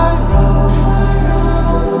fire, yeah.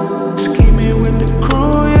 Scheming with the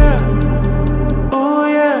crew, yeah. Ooh,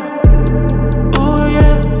 yeah.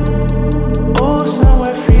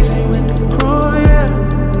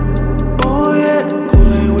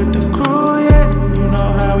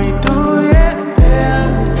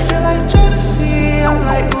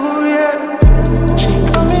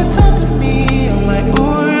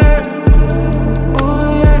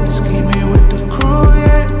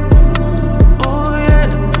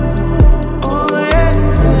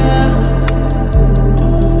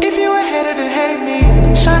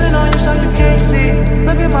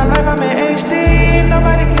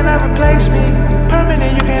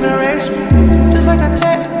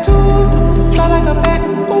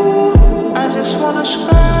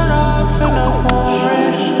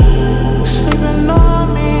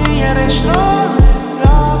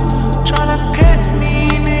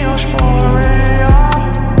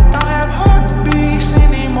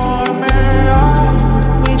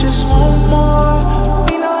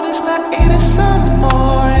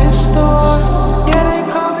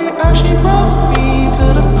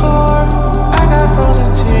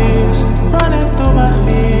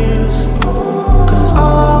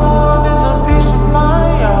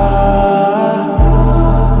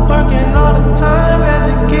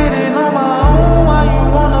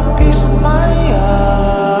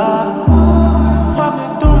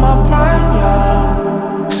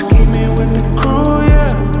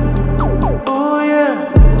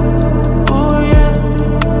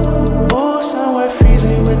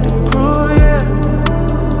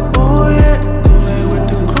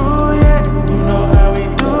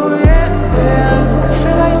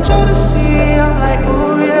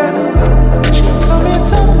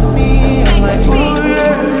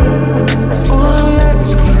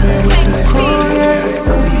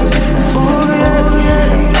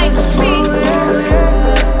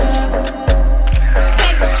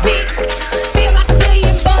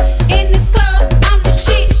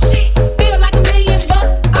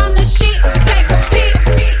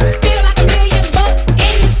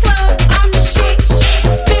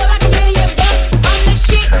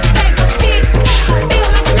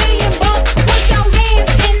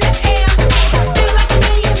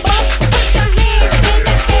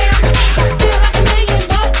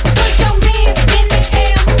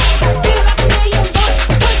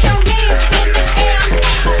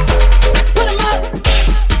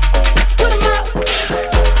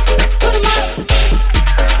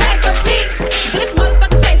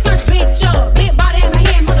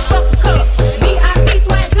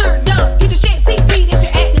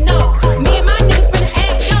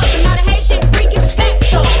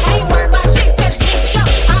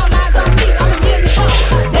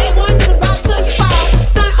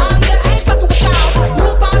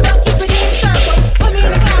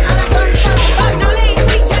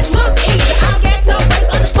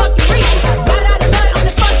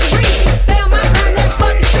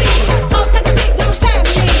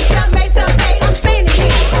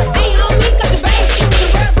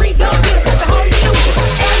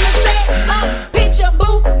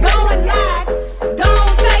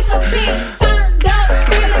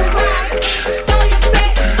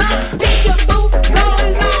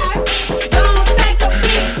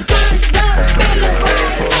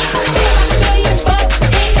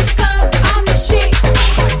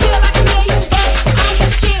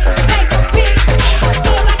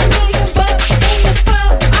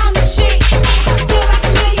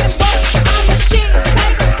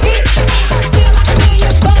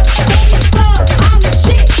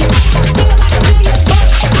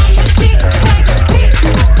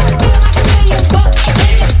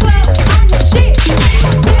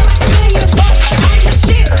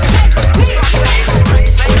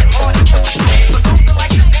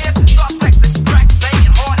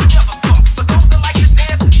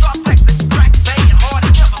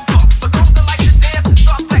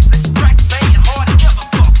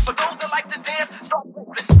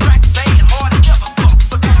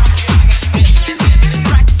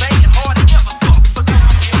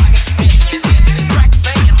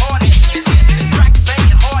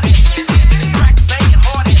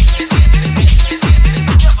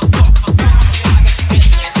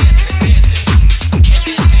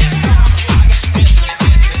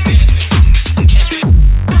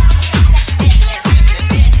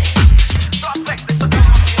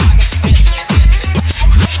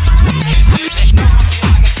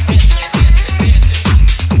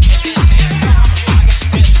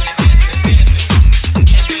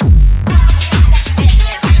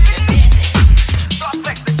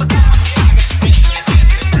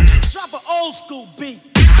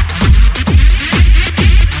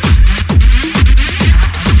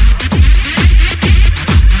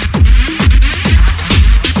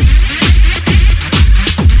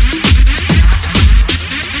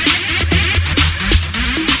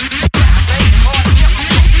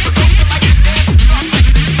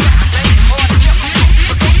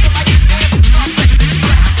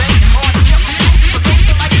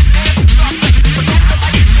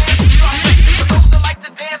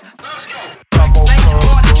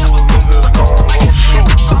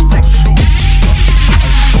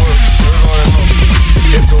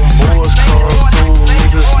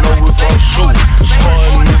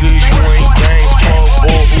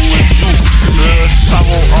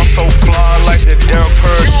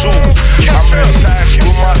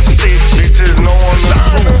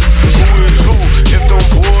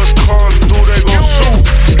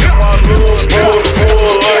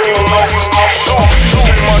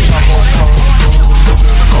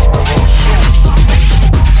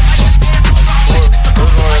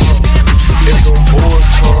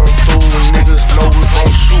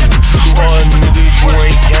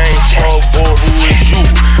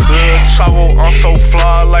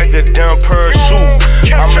 a damn parachute.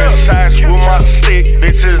 I'm in sights with my stick,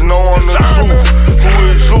 bitches know I'm the truth. Who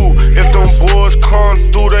is you? If them boys come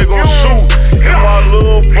through, they gon' shoot. If my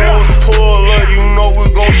little boys pull up, you know we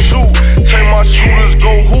gon' shoot. Take my shooters,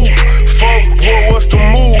 go hoop. Fuck boy, what's the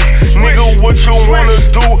move? Nigga, what you wanna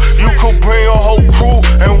do? You could bring your whole crew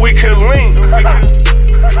and we can link.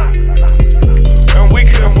 And we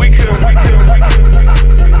can.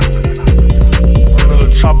 Another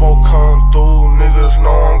chopper come through, niggas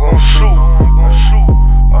know I'm gon' shoot.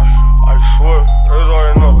 I swear, niggas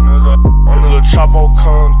already know. Another chopper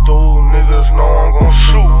come through, niggas know I'm gon'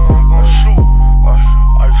 shoot.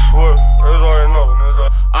 I swear, niggas already know.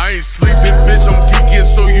 I ain't sleeping, bitch, I'm geeking,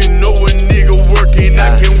 so you know a nigga working.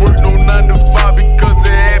 I can't work no 9 to 5 because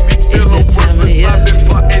it had me feeling worthless. I've been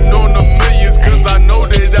plotting on the millions cause I know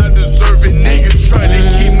that I deserve it. Niggas try to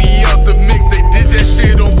keep me out the mix, they did that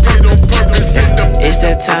shit on purpose. It's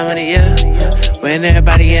that time of the year when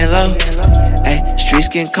everybody getting low. Ay, streets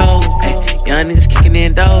getting cold. Ay, young niggas kicking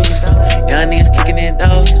in doors. Young niggas kicking in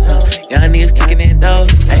doors. Young niggas kicking in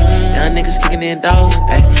doors. Ay, young niggas kicking in doors.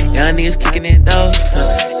 Ay, young niggas kicking in doors.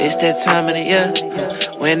 It's that time of the year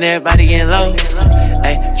when everybody getting low.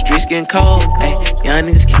 Ay, streets getting cold. Ay, young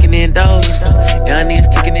niggas kicking in doors. Young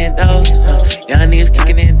niggas kicking in doors. Young niggas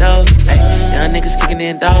kicking in doors. Ay, young niggas kicking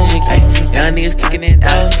in doors. Ay, young niggas kicking in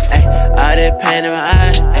doors. Ay, all that pain in my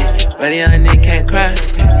eyes. Ay, but a young nigga can't cry.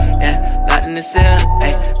 Yeah, locked in the cell.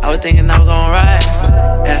 Ay, I was thinking I was gonna ride.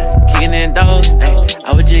 Yeah, kicking in doors. Ay,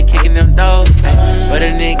 I was just kicking them doors. Ay, but a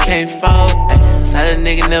nigga can't fold. Ay, silent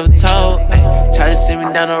nigga never told. Ay, try to send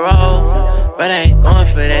me down the road, but I ain't going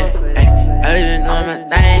for that. Ay, I just been doing my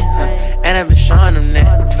thing, and I been showing them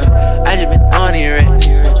that. I just been throwing these racks.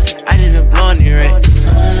 I just been blowing these racks.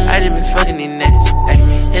 I just been fucking these nets. Ay,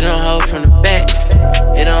 hit a hoe from the back.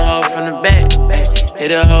 Hit a hoe from the back.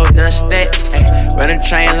 Hit a hoe, then I stack. Ay, run a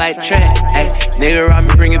train like track. Ay, nigga rob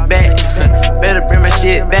me, bring it back. Better bring my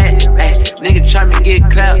shit back. Ay, nigga try me, get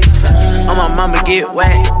clout. On my mama, get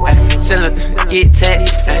whacked. Sell it, get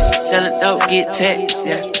taxed. Sellin' dope, get taxed.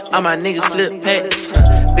 Yeah, all my niggas flip packs.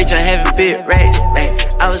 Bitch, I'm having big racks. Ay,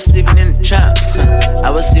 I was sleeping in the trap. I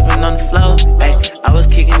was sleeping on the floor. Ay, I was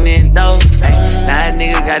kicking in doors. Ay, now a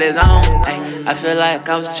nigga got his own. Ay, I feel like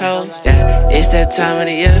I was chose. Yeah, it's that time of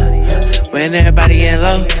the year when everybody getting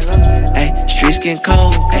low. Ay, streets getting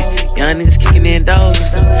cold. Ay, young niggas kicking in doors.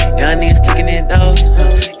 Young niggas kicking in doors.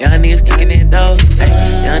 Young niggas kicking in doors.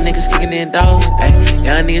 Ay, young niggas kicking in doors. Ay,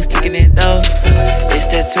 young niggas kicking in doors. It's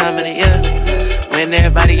that time of the year when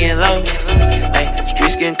everybody getting low. Ay,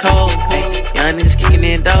 streets getting cold. Ay, young niggas kicking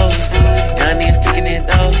in doors. Young niggas kicking in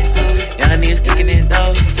doors. Young niggas kicking in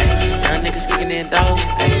doors. Ay, young niggas kicking in doors.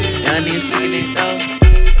 Ay, young niggas kicking in doors.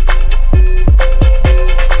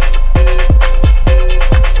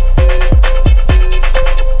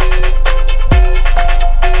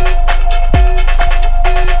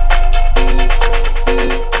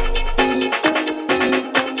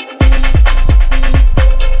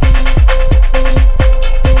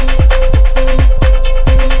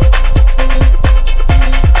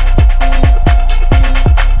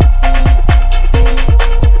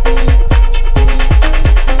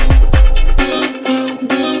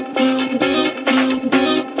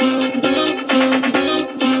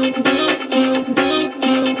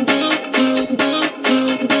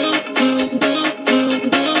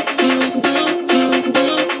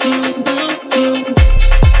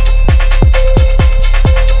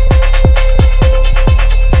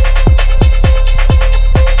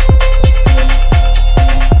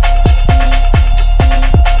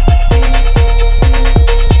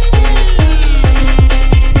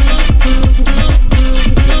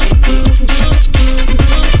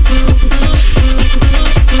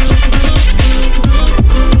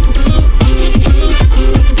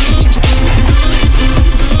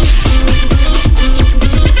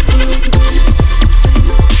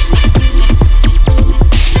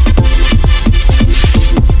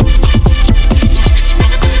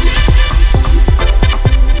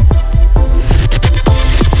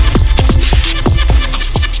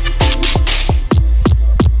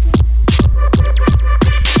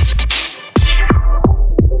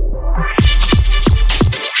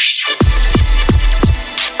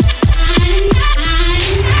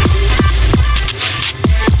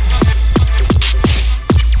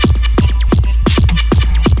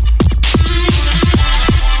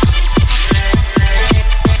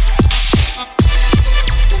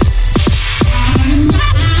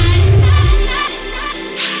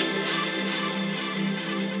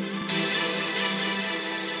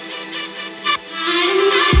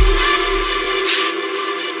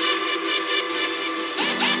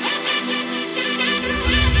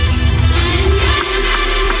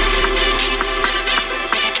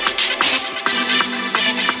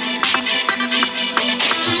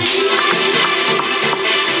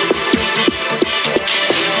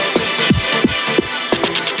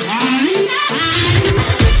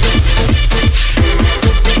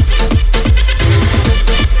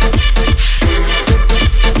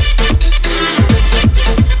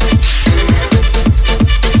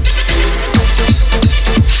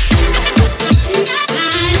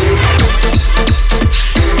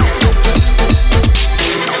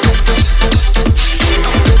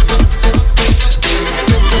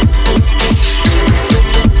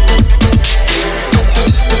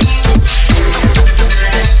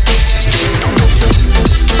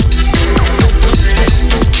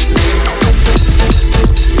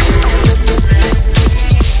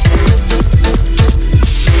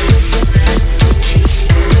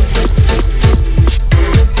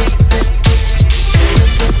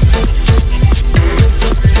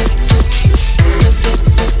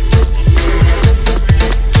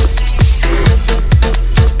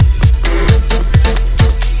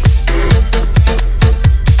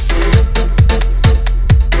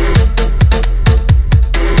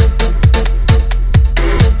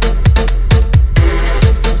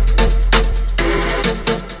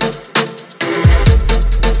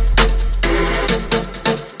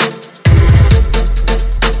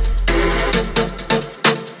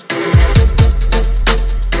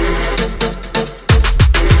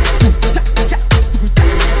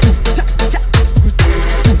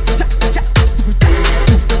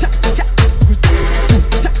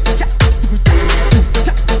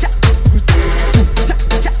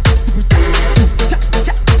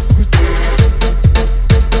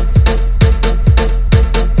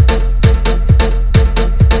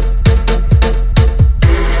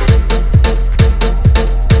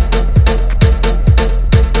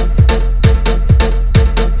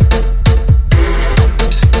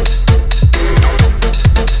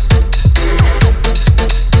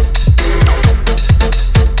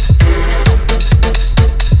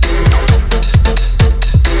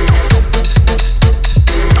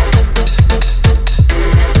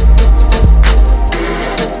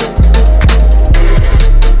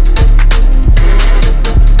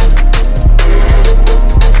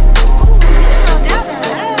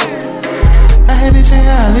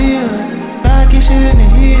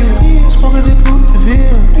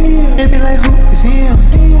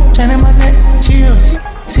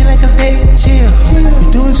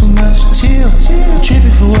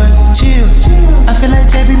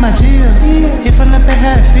 my jail. If I'm up at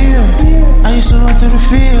how it feel. I used to run through the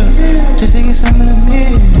field just to get some of the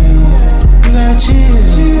meal. You gotta chill,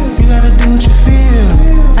 you gotta do what you feel.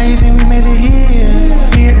 I ain't think we made it here.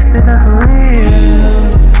 We had to stay down for real.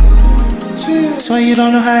 Swear you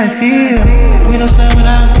don't know how it feel. We don't stand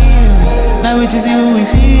without meals. Now we just see what we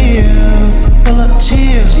feel. Pull up,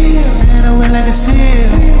 chill. I got her wet like a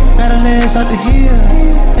seal. Got her legs off the hill,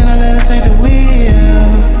 and I let her take the wheel.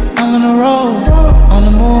 I'm on the road, on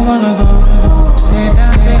the move, on the go. Stand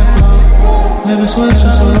down, stay afloat. Never switch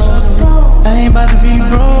on switch. I ain't about to be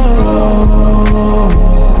broke.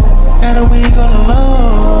 Got a wig on the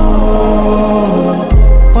low.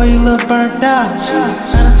 Boy, you look burnt out.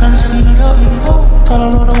 Gotta turn the speed up. Told her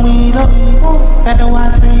roll the weed up. Got the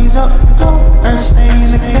Y3s up. Earth stay in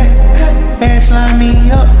the cut. Bash line me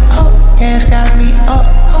up. Cash got me up.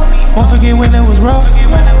 Won't forget when it was rough.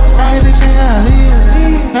 I had to change how I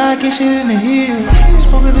live. Now I get shit in the hill.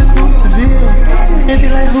 Spoken to the Ville. They be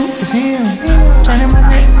like, who is him? Turning my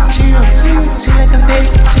neck, chill. See like I'm dead,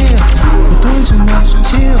 chill. We're doing too much,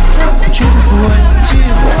 chill. I'm tripping for what?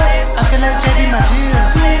 Chill. I feel like JB my chill.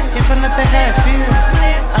 If I'm the back, how it feel.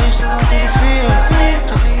 I used to run through the field.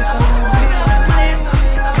 Just to get some of the meal.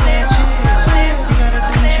 Yeah, chill. You gotta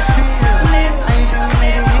do what you feel. I ain't think we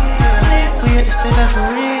made it here. We had to stay there for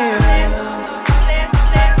real.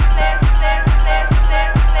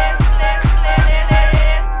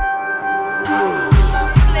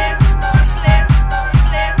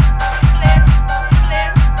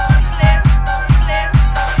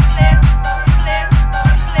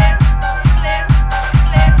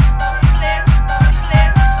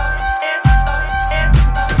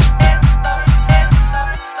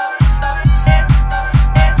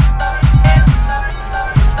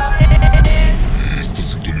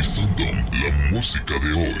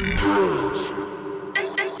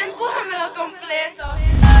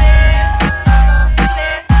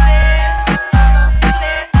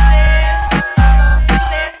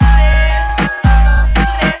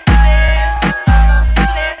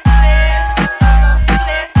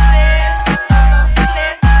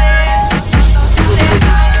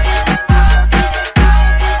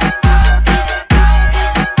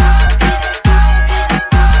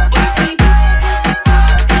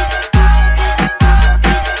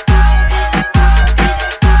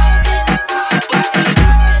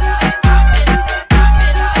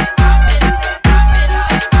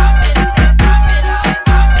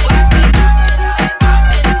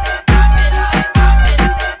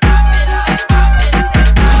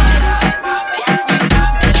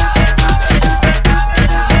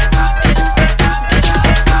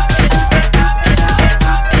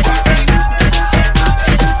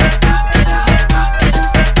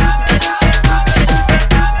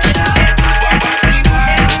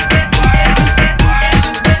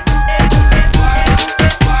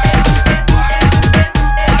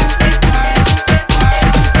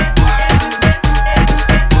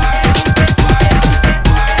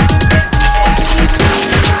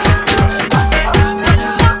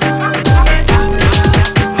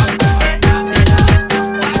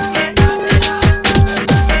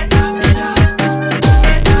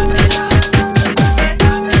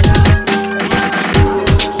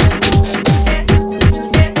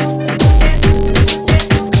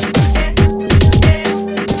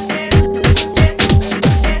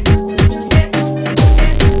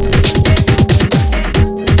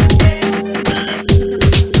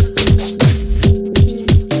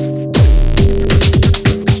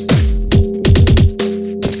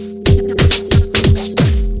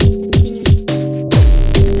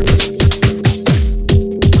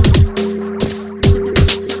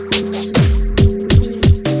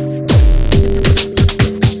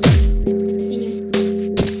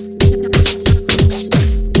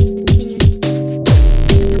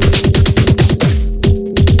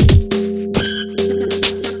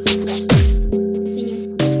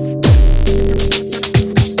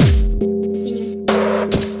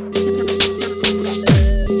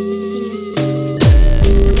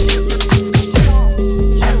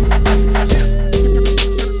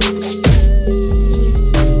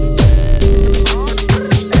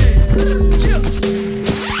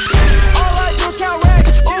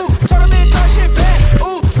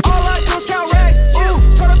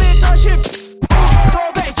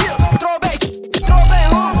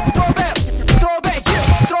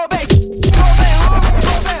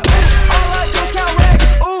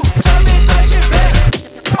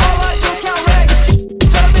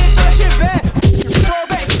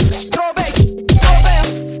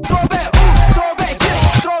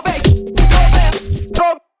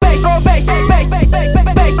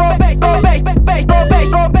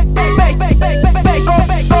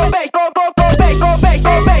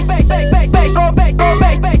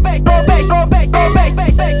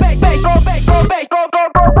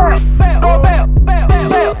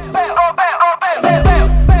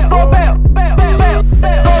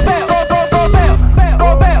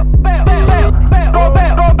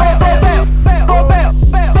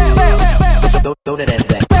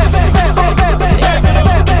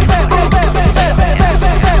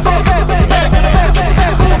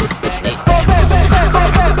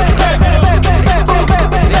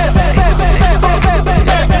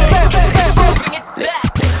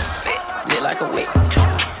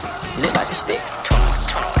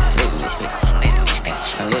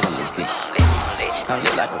 I'm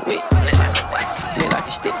lit like a wick. Lit like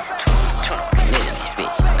a stick. Lit in this bitch.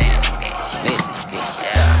 Lit in this bitch.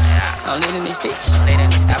 I'm lit in this bitch.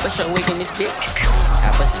 I put your wig in this bitch.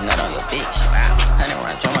 I put some nut on your bitch. 100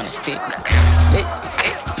 round drum on the stick. Lit.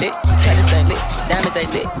 Cabbage stay lit. Diamonds they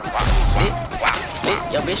lit. Lit.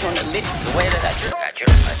 Your bitch wanna lick the way that I drip.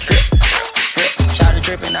 Shout the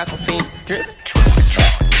drip and I can feed drip.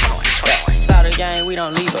 Start the game, we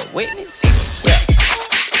don't leave a witness. Yeah.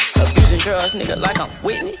 Abusing drugs, nigga, like I'm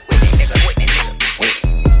Whitney.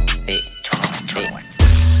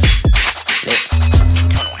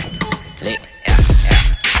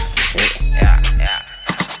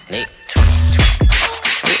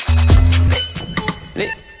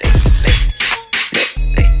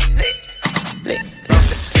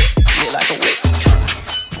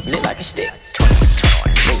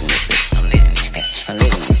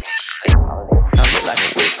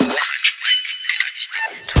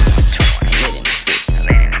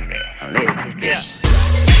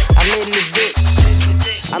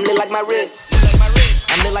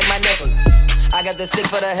 I got the stick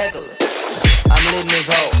for the hecklers. I'm lit in this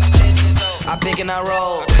hole. I pick and I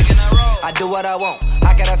roll. I do what I want.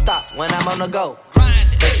 How can I stop when I'm on the go?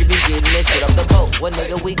 But you be getting this shit off the boat. What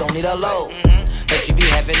nigga, we gon' need a load. But you be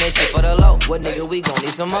having this shit for the low. What nigga, we gon'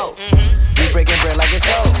 need some more. We breaking bread like it's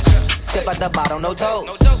toast. Sip at the bottom, no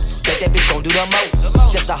toes. Bet that bitch gon' do the most.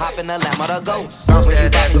 Just to hop in the lamb or the ghost. When you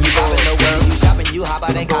boppin', you boppin' the way you shopping. You hop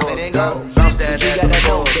out and cop it and go. But you gotta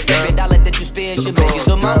know that every dollar that you spend should make you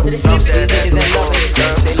some more. These bitches ain't loving it.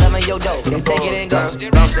 They loving your dough. They take it and go.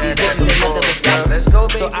 These bitches ain't nothing but scum.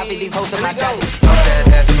 So I be these hoes in my dough. Bounce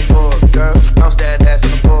that ass on the floor, girl. Bounce that ass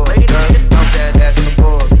on the floor, girl. Bounce that ass on the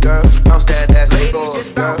floor, girl. Bounce that ass on the floor,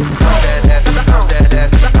 girl. Bounce that ass, bounce that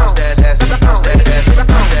ass, bounce that ass, bounce that ass,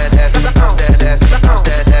 bounce that ass, bounce that ass, bounce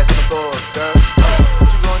that ass on the floor, girl.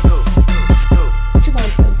 What you gonna do? What you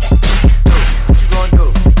gonna do? What you gonna do?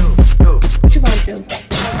 What you gonna do? What you gonna do?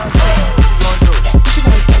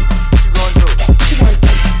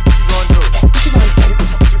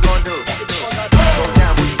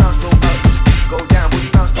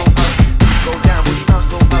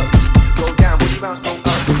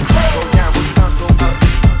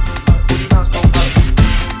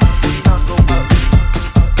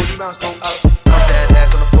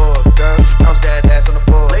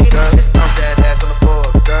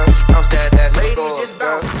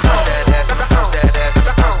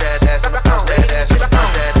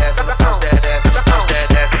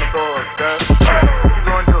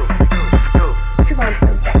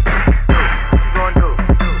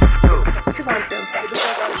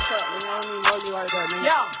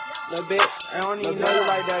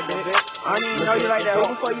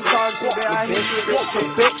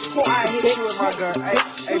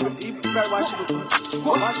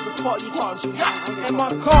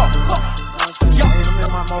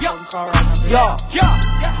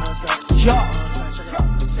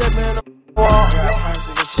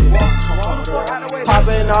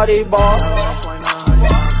 Popping all these balls,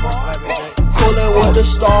 coolin' with the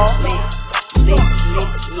star.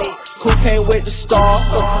 Who came with the star?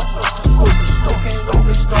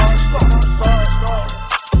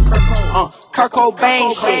 Kurt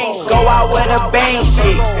Cobain shit, go out with a bang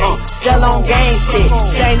shit, still on gang shit,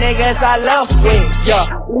 say niggas I left with, yeah,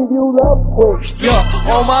 leave you left with,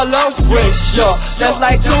 yeah, on my left wrist, yeah, that's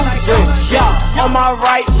like 2 bricks, yeah, on my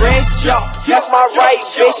right wrist, yeah, that's my right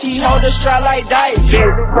bitch, she hold the strap like that, bitch,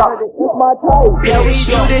 it's my type, yeah, we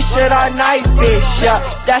do this shit all night, bitch, yeah,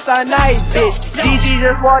 that's our night, bitch, DG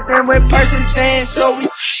just walked in with person saying so we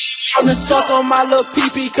I'ma suck on my little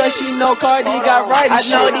pee-pee cause she know Cardi got right. I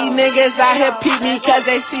know these niggas out here peep me cause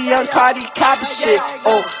they see young Cardi copy shit.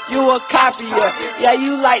 Oh, you a copier, yeah,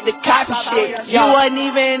 you like the copy shit. You wasn't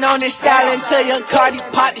even on this style until young Cardi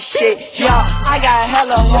pop the shit. Yeah, I got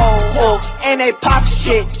hella hoes, and they pop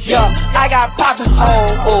shit. Yeah, I got poppin'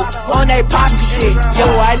 hoes, on they pop shit. Yo,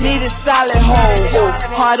 I need a solid hoe,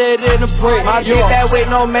 harder than a brick. My bitch that with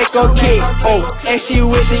no makeup kit, and she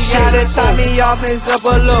wish she gotta tie me off and zip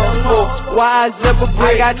a look. Why I zip a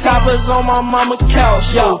brick? I got choppers on my mama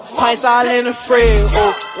couch, yo. Pints all in the fridge,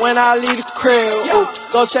 when I leave the crib,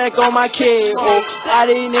 go check on my kid, I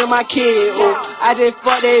didn't need my kid, I just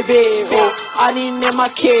fuck that bed, I didn't need my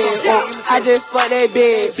kid, I just fuck that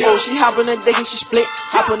bed, she hop on the dick and she split,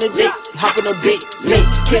 hop on the dick, hop on the big, lit,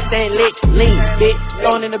 kiss ain't lit, lean, bitch,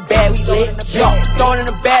 thrown in the bag, we lit, yo, thrown in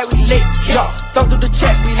the bag, we lit, yo. thumb through the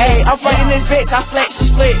check, we hey, I'm fucking this bitch, I flex, she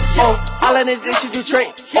split. Oh, all in this bitch, she do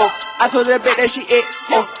trick. Oh, I told her bitch that she it.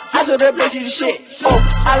 Oh, I told her bitch she's a shit. Oh,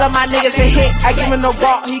 all of my niggas a hit. I give him no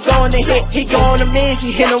ball, he going to hit. He going to man,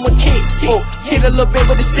 she hit him with kick. Oh, hit a little bit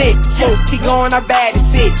with the stick. Oh, he going out bad to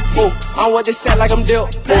sit. Oh, I'm with the set like I'm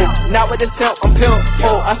dealt. Oh, not with the self, I'm pimp.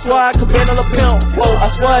 Oh, I swear I could bend a little pimp. Oh, I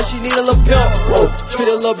swear she need a little pimp. Oh, treat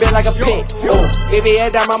a little bit like a pimp. Oh, baby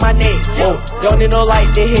head down on my neck. Oh, don't need no light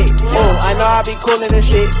to hit. Oh, I know I be coolin' and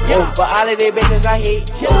shit. Oh, but all of these bitches I hate.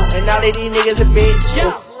 Oh, and all of these niggas a bitch.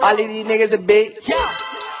 Oh, all of these niggas a bitch.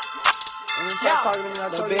 Stop talking to me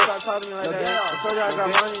like that. Stop talking to me like that. I told you I got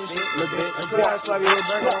money and shit. Little bitch. I told you I slap your head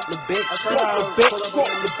back up. Little bitch. I told you I pull up on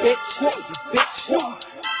you. Little bitch. Bitch.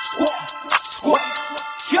 Squat.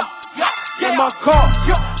 In my car.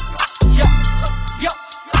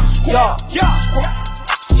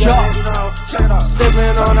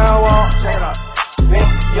 Sippin' on that wall.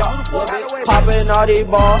 Poppin' all these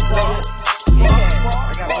balls.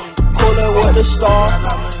 Coolin' with the stars.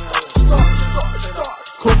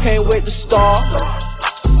 Cocaine with the star.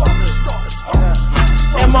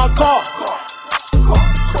 In my car.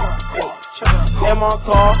 In my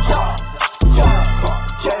car.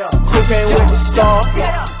 Cocaine with the star.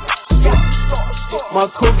 My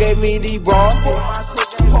crew gave me the bra.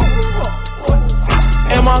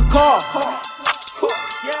 In my car.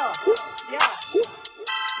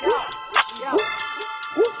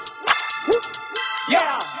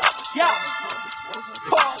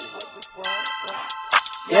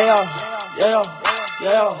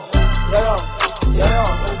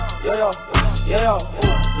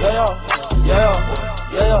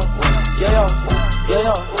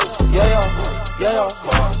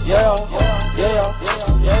 Yeah.